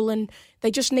tremendous skill and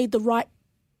they just need the right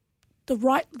the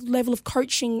right level of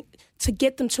coaching to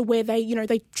get them to where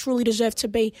they truly deserve to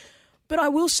be. But I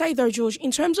will say though, George,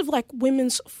 in terms of like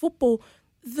women's football,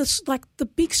 the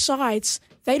big sides,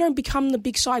 they don't become the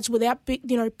big sides without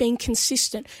being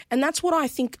consistent, and that's what I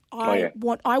think I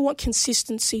want. I want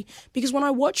consistency, because when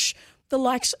I watch the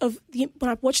likes of when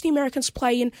I watch the Americans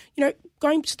play, and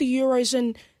going to the Euros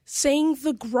and seeing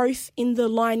the growth in the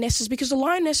Lionesses, because the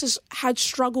Lionesses had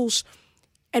struggles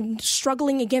and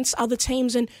struggling against other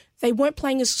teams, and they weren't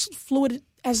playing as fluid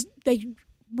as they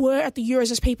were at the Euros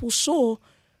as people saw.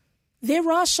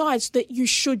 There are sides that you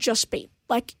should just beat.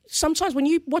 Like, sometimes when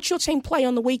you watch your team play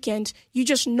on the weekend, you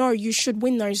just know you should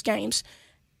win those games.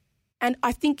 And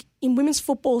I think in women's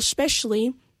football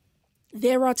especially,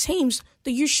 there are teams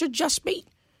that you should just beat.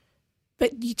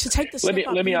 But to take the step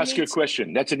up... Let me ask you a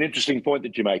question. That's an interesting point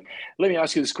that you make. Let me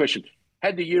ask you this question.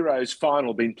 Had the Euros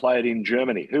final been played in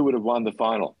Germany, who would have won the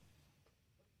final?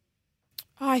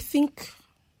 I think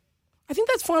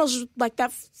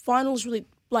that finals really,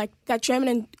 like, that German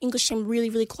and English team really,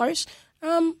 really close.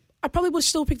 I probably would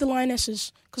still pick the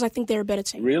Lionesses because I think they're a better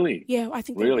team. Really? Yeah, I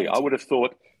think. Really, I would have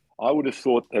thought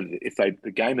that if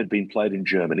the game had been played in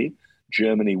Germany,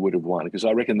 Germany would have won, because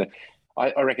I reckon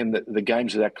that the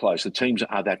games are that close, the teams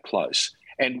are that close.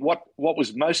 And what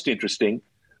was most interesting,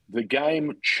 the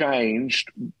game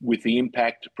changed with the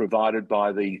impact provided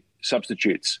by the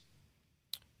substitutes.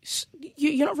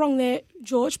 You're not wrong there,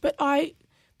 George, but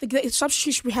the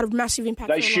substitution had a massive impact.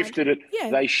 They shifted it.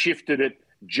 Yeah. They shifted it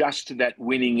just to that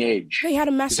winning edge. They had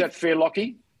a massive... Is that fair,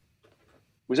 Lockie?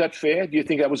 Was that fair? Do you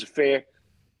think that was a fair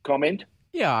comment?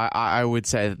 Yeah, I would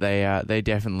say that they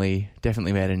definitely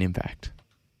made an impact.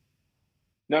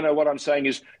 No, what I'm saying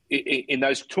is in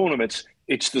those tournaments,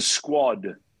 it's the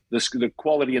squad, the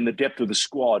quality and the depth of the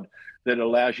squad that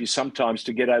allows you sometimes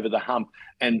to get over the hump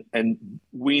and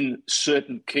win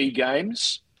certain key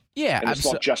games. Yeah, and it's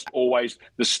not just always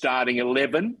the starting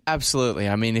 11. Absolutely.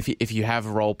 I mean, if you have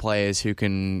role players who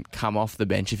can come off the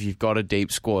bench, if you've got a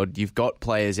deep squad, you've got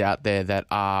players out there that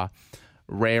are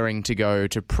raring to go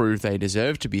to prove they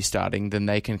deserve to be starting, then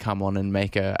they can come on and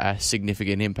make a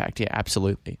significant impact. Yeah,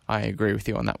 absolutely. I agree with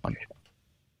you on that one.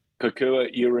 Kakua,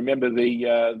 you remember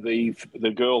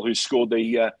the girl who scored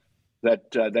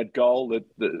that goal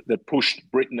that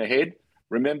pushed Britain ahead?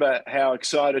 Remember how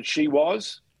excited she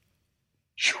was?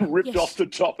 She ripped off the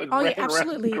top and ran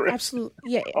absolutely, around. Absolutely,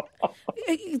 yeah.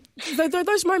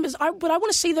 Those moments, but I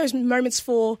want to see those moments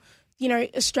for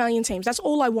Australian teams. That's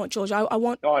all I want, George. I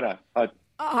want. Oh, I know.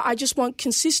 I just want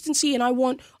consistency, and I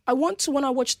want to, when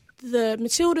I watch the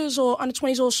Matildas or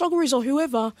under-20s or Socceroos or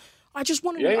whoever, I just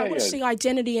want to. I want to see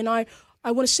identity, and I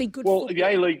want to see good. Well,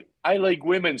 football. the A-League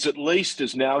Women's at least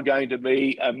is now going to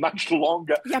be a much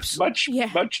longer,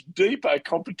 much deeper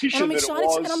competition than it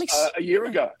was a year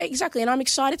ago. Exactly, and I'm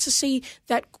excited to see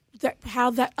that how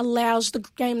that allows the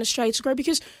game in Australia to grow,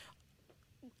 because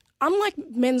unlike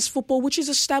men's football, which is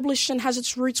established and has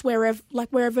its roots wherever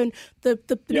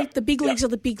the big leagues are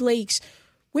the big leagues,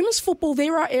 women's football,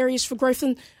 there are areas for growth,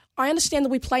 and I understand that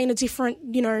we play in a different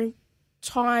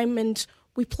time, and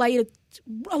we play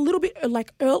a little bit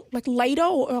like later,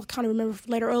 or I can't remember if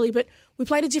later or early, but we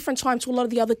played a different time to a lot of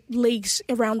the other leagues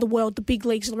around the world, the big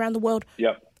leagues around the world.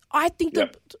 Yeah. I think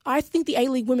the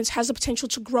A-League Women's has the potential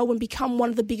to grow and become one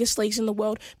of the biggest leagues in the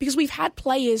world, because we've had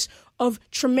players of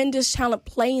tremendous talent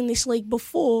play in this league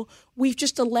before. We've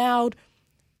just allowed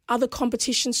other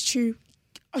competitions to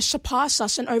surpass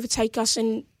us and overtake us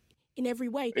in every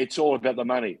way. It's all about the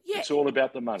money. Yeah. It's all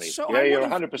about the money. So you're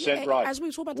 100% right. As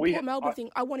we talk about the Port Melbourne thing,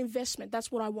 I want investment.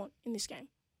 That's what I want in this game.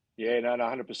 Yeah, no,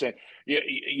 100%.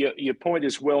 Your point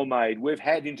is well made. We've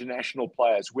had international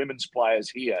players, women's players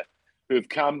here, who've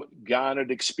come, garnered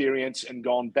experience, and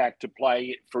gone back to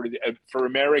play for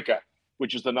America,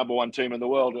 which is the number one team in the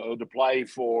world, or to play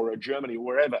for Germany,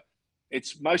 wherever.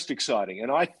 It's most exciting.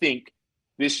 And I think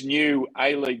this new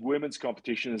A-League women's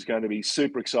competition is going to be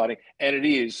super exciting. And it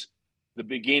is the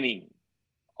beginning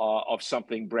of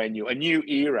something brand new, a new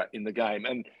era in the game.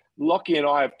 And Lockie and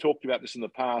I have talked about this in the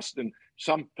past, and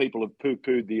some people have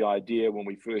poo-pooed the idea when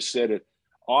we first said it.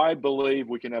 I believe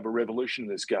we can have a revolution in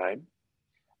this game,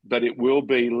 but it will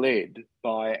be led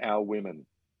by our women.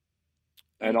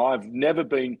 And I've never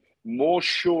been more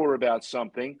sure about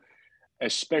something,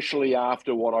 especially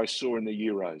after what I saw in the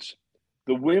Euros.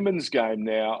 The women's game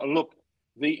now, and look,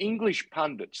 the English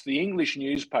pundits, the English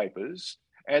newspapers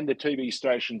and the TV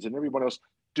stations and everyone else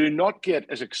do not get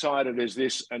as excited as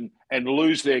this and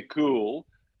lose their cool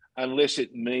unless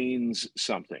it means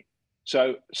something.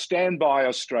 So stand by,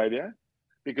 Australia,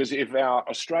 because if our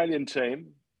Australian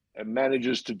team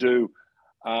manages to do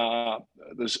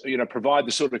provide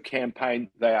the sort of campaign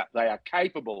they are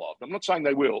capable of. I'm not saying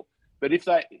they will, but if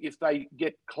they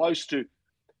get close to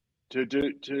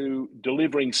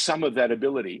delivering some of that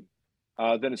ability,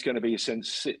 then it's going to be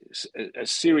a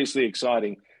seriously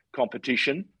exciting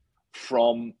competition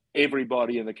from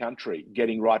everybody in the country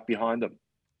getting right behind them.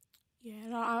 Yeah,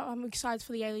 no, I'm excited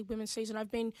for the A-League women's season.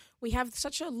 We have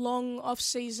such a long off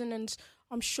season, and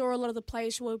I'm sure a lot of the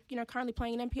players who are currently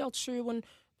playing in NPL2 and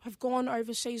have gone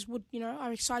overseas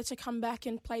are excited to come back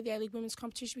and play the A-League women's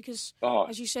competition because,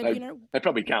 as you said, they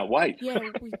probably can't wait. Yeah.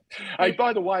 Hey,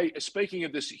 by the way, speaking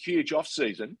of this huge off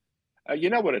season, you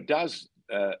know what it does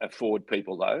afford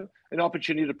people though? An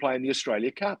opportunity to play in the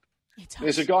Australia Cup.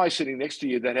 There's a guy sitting next to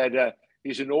you that had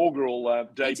his inaugural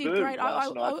debut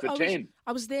last night for 10.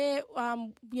 I was there. I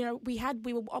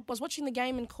was watching the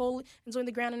game and doing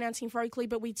the ground announcing for Oakley,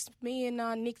 but me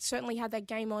and Nick certainly had that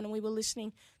game on, and we were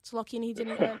listening to Lockie, and he did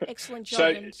an excellent job.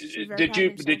 So,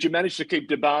 did you manage to keep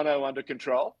Debano under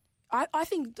control? I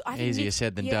think easier Nick,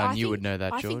 said than done. You would know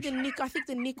that, George. I think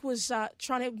the Nick was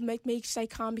trying to make me stay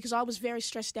calm because I was very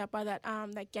stressed out by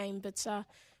that game. But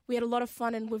we had a lot of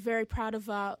fun, and we're very proud of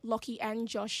Lockie and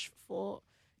Josh for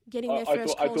getting their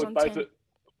first calls on 10.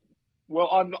 Well,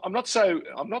 I'm not so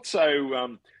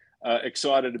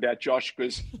excited about Josh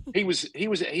because he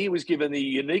was given the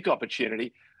unique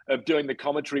opportunity of doing the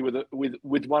commentary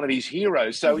with one of his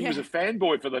heroes. So he was a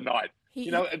fanboy for the night.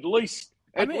 At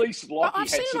least Lockie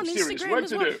had some serious work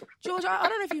to do. George, I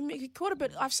don't know if you caught it,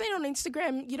 but I've seen on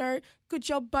Instagram, good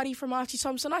job, buddy, from Archie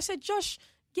Thompson. I said, Josh,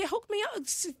 hook me up.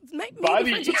 Make me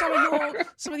friends with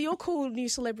some of your cool new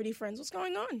celebrity friends. What's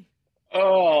going on?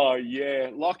 Oh, yeah.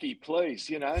 Lockie, please,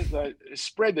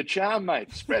 spread the charm,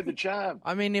 mate. Spread the charm.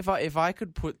 I mean, if I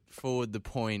could put forward the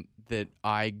point that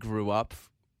I grew up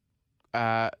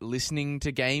listening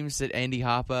to games that Andy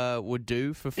Harper would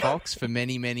do for Fox for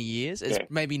many, many years. It's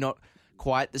maybe not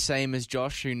quite the same as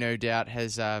Josh, who no doubt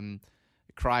has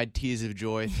cried tears of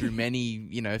joy through many,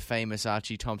 famous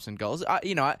Archie Thompson goals.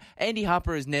 Andy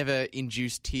Harper has never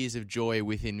induced tears of joy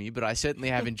within me, but I certainly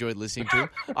have enjoyed listening to him.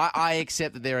 I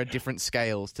accept that there are different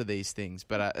scales to these things,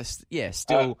 but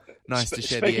still nice to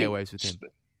share the airwaves with him.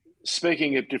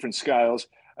 Speaking of different scales,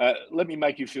 let me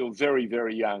make you feel very,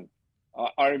 very young.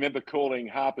 I remember calling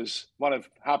one of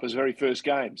Harper's very first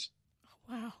games.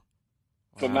 Wow.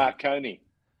 For Mark Coney.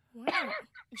 Wow.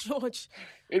 George.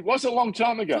 It was a long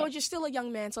time ago. George, you're still a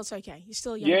young man, so it's okay. You're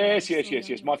still a young man.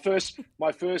 Yes. My first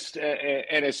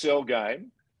NSL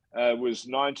game was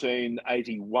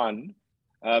 1981.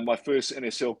 My first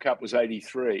NSL Cup was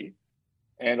 83.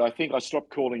 And I think I stopped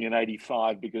calling in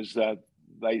 85 because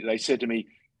they said to me,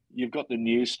 you've got the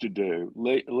news to do.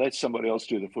 Let somebody else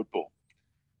do the football.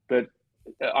 But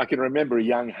I can remember a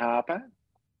young Harper,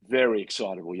 very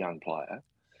excitable young player,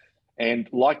 and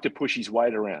liked to push his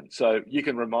weight around. So you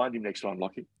can remind him next time,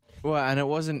 Lockie. Well, and it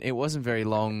wasn't very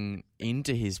long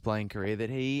into his playing career that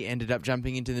he ended up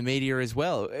jumping into the media as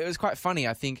well. It was quite funny.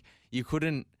 I think you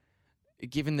couldn't,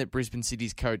 given that Brisbane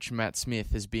City's coach, Matt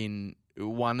Smith, has been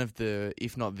one of the,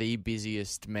 if not the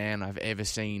busiest man I've ever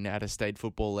seen at a state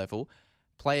football level,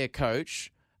 player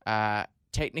coach,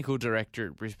 technical director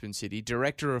at Brisbane City,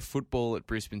 director of football at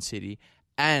Brisbane City,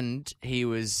 and he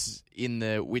was in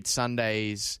the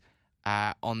Whitsundays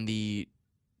on the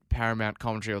Paramount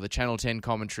commentary or the Channel 10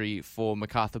 commentary for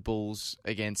MacArthur Bulls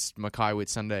against Mackay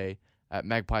Whitsunday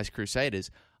Magpies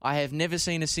Crusaders. I have never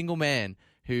seen a single man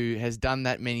who has done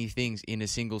that many things in a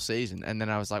single season. And then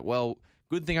I was like, well,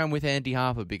 good thing I'm with Andy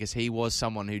Harper because he was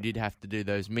someone who did have to do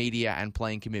those media and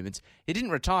playing commitments. He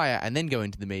didn't retire and then go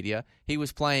into the media. He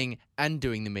was playing and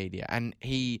doing the media. And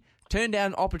he turned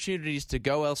down opportunities to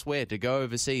go elsewhere, to go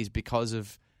overseas because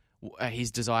of his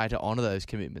desire to honour those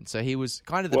commitments. So he was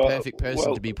kind of the perfect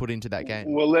person to be put into that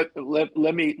game. Well,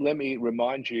 let me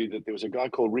remind you that there was a guy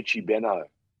called Richie Benaud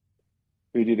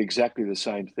who did exactly the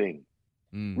same thing.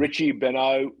 Richie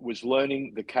Benaud was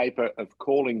learning the caper of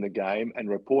calling the game and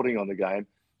reporting on the game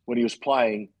when he was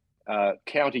playing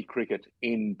county cricket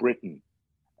in Britain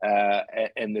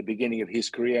in the beginning of his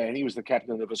career, and he was the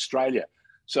captain of Australia.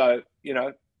 So,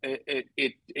 they're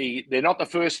not the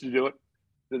first to do it.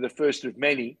 They're the first of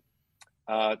many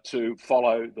to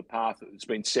follow the path that's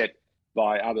been set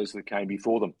by others that came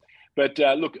before them. But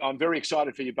look, I'm very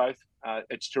excited for you both.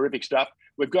 It's terrific stuff.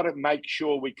 We've got to make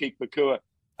sure we keep Pakua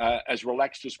as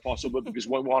relaxed as possible because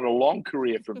we want a long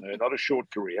career from her, not a short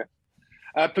career.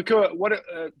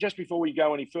 Pakua, just before we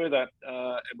go any further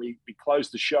and we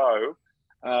close the show,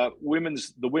 the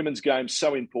women's game's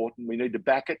so important. We need to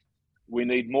back it. We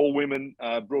need more women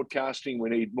broadcasting. We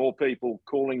need more people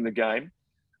calling the game.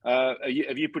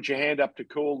 Have you put your hand up to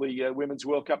call the Women's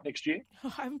World Cup next year? I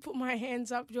haven't put my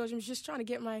hands up, George. I'm just trying to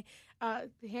get my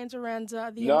hands around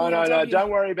the No. NBLW. Don't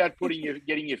worry about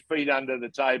getting your feet under the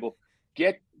table.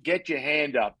 Get your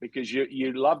hand up because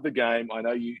you love the game. I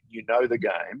know you know the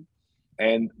game,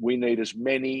 and we need as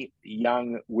many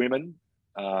young women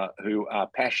who are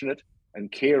passionate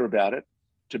and care about it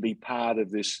to be part of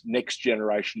this next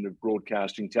generation of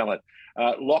broadcasting talent.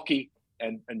 Lockie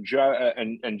and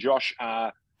Josh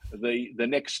are the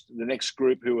next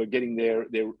group who are getting their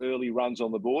early runs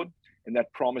on the board, and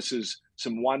that promises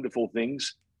some wonderful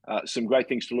things, some great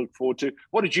things to look forward to.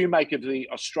 What did you make of the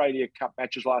Australia Cup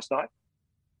matches last night?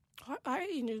 I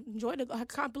enjoyed it. I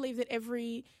can't believe that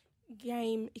every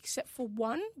game except for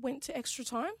one went to extra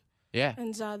time. Yeah, and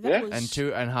was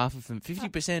and half of them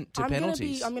 50% to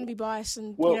penalties. I'm going to be biased,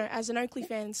 and as an Oakley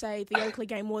fan, say the Oakley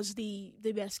game was the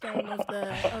best game of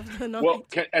the night. Well,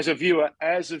 as a viewer,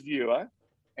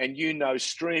 and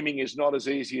streaming is not as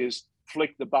easy as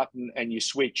flick the button and you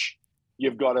switch.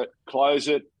 You've got to close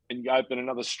it and you open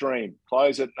another stream.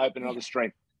 Close it and open another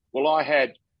stream. Well, I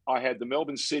had the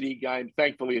Melbourne City game.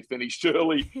 Thankfully, it finished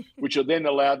early, which then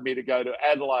allowed me to go to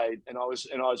Adelaide. And I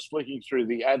was flicking through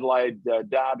the Adelaide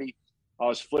Derby. I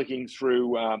was flicking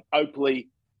through Oakley,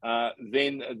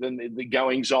 then the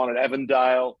goings on at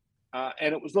Avondale,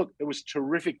 and it was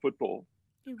terrific football.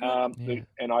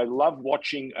 And I loved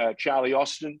watching Charlie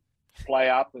Austin play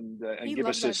up and give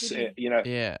us this,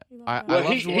 Yeah,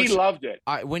 he loved it.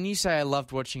 When you say I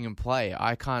loved watching him play,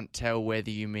 I can't tell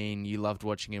whether you mean you loved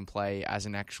watching him play as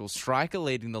an actual striker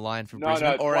leading the line for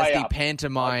Brisbane or as the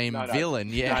pantomime villain.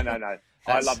 Yeah, no.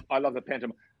 I love the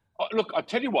pantomime. Look, I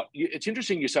tell you what, it's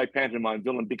interesting you say pantomime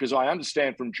villain because I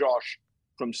understand from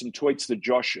some tweets that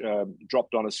Josh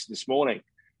dropped on us this morning,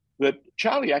 that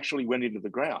Charlie actually went into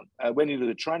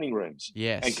the training rooms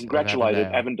and congratulated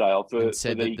Avondale for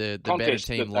the contest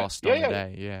better team lost on the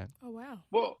day. Yeah. Oh, wow.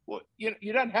 Well, he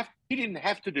didn't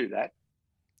have to do that.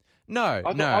 No,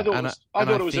 I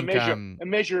thought it was a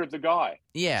measure of the guy.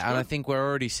 Yeah, and I think we're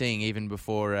already seeing, even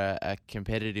before a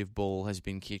competitive ball has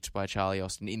been kicked by Charlie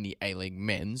Austin in the A-League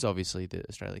men's, obviously the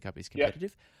Australia Cup is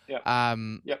competitive,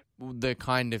 the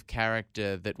kind of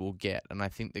character that we'll get. And I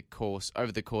think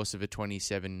over the course of a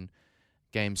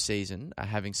 27-game season,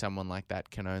 having someone like that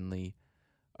can only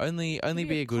be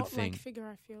a good thing. Figure,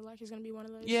 I feel like he's going to be one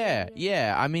of those.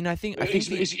 Yeah. I mean, I think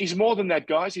he's more than that,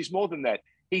 guys. He's more than that.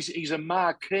 He's a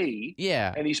marquee,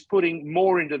 and he's putting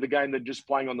more into the game than just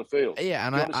playing on the field. Yeah,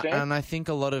 and I think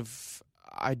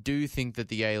I do think that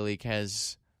the A-League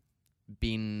has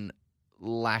been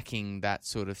lacking that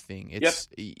sort of thing.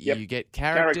 You get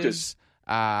characters.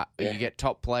 You get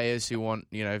top players who want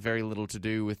very little to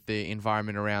do with the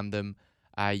environment around them.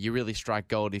 You really strike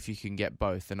gold if you can get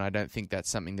both, and I don't think that's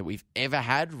something that we've ever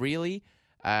had really.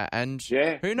 And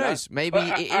who knows? Maybe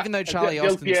even though Charlie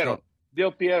Austin's not. Del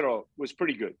Piero was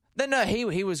pretty good. No,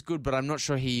 he was good, but I'm not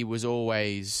sure he was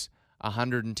always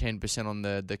 110% on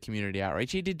the community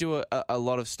outreach. He did do a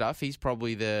lot of stuff. He's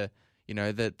probably the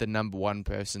number one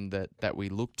person that we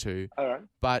look to. All right.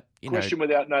 But question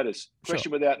without notice.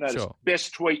 Sure.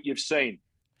 Best tweet you've seen.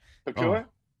 Pakua? Oh,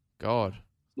 God.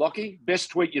 Lockie,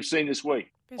 best tweet you've seen this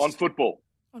week on football.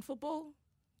 On football?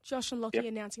 Josh and Lockie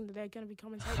announcing that they're going to be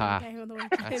commentating the game on the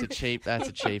weekend. That's a cheap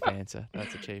answer.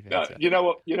 That's a cheap answer. You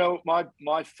know what?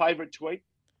 My favourite tweet,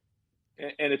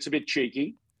 and it's a bit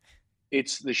cheeky.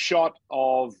 It's the shot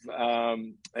of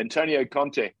Antonio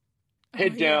Conte,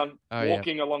 head down,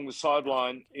 walking along the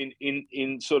sideline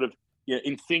in sort of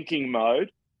in thinking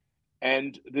mode,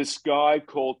 and this guy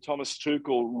called Thomas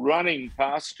Tuchel running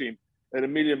past him at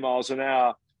 1,000,000 miles an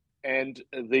hour, and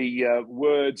the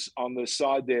words on the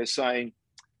side there saying,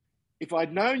 "If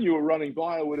I'd known you were running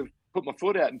by, I would have put my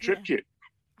foot out and tripped you."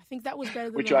 I think that was better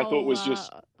than which I thought was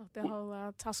just the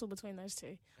whole tussle between those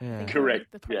two. Yeah.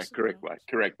 Correct.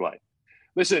 Correct way.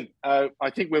 Listen, I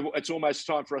think it's almost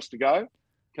time for us to go.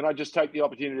 Can I just take the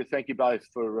opportunity to thank you both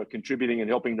for contributing and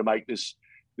helping to make this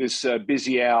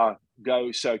busy hour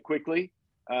go so quickly?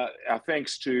 Our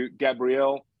thanks to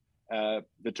Gabrielle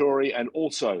Vittori and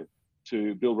also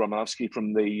to Bill Romanowski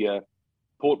from the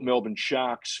Port Melbourne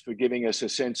Sharks for giving us a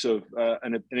sense of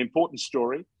an important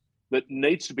story that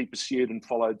needs to be pursued and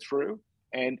followed through.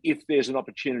 And if there's an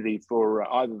opportunity for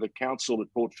either the council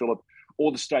at Port Phillip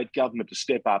or the state government to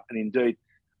step up and indeed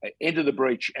enter the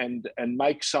breach and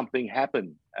make something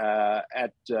happen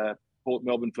at Port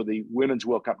Melbourne for the Women's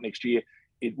World Cup next year,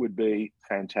 it would be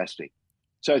fantastic.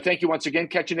 So thank you once again.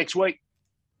 Catch you next week.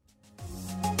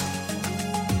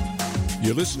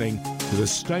 You're listening to the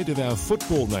State of Our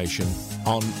Football Nation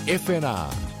on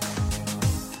FNR.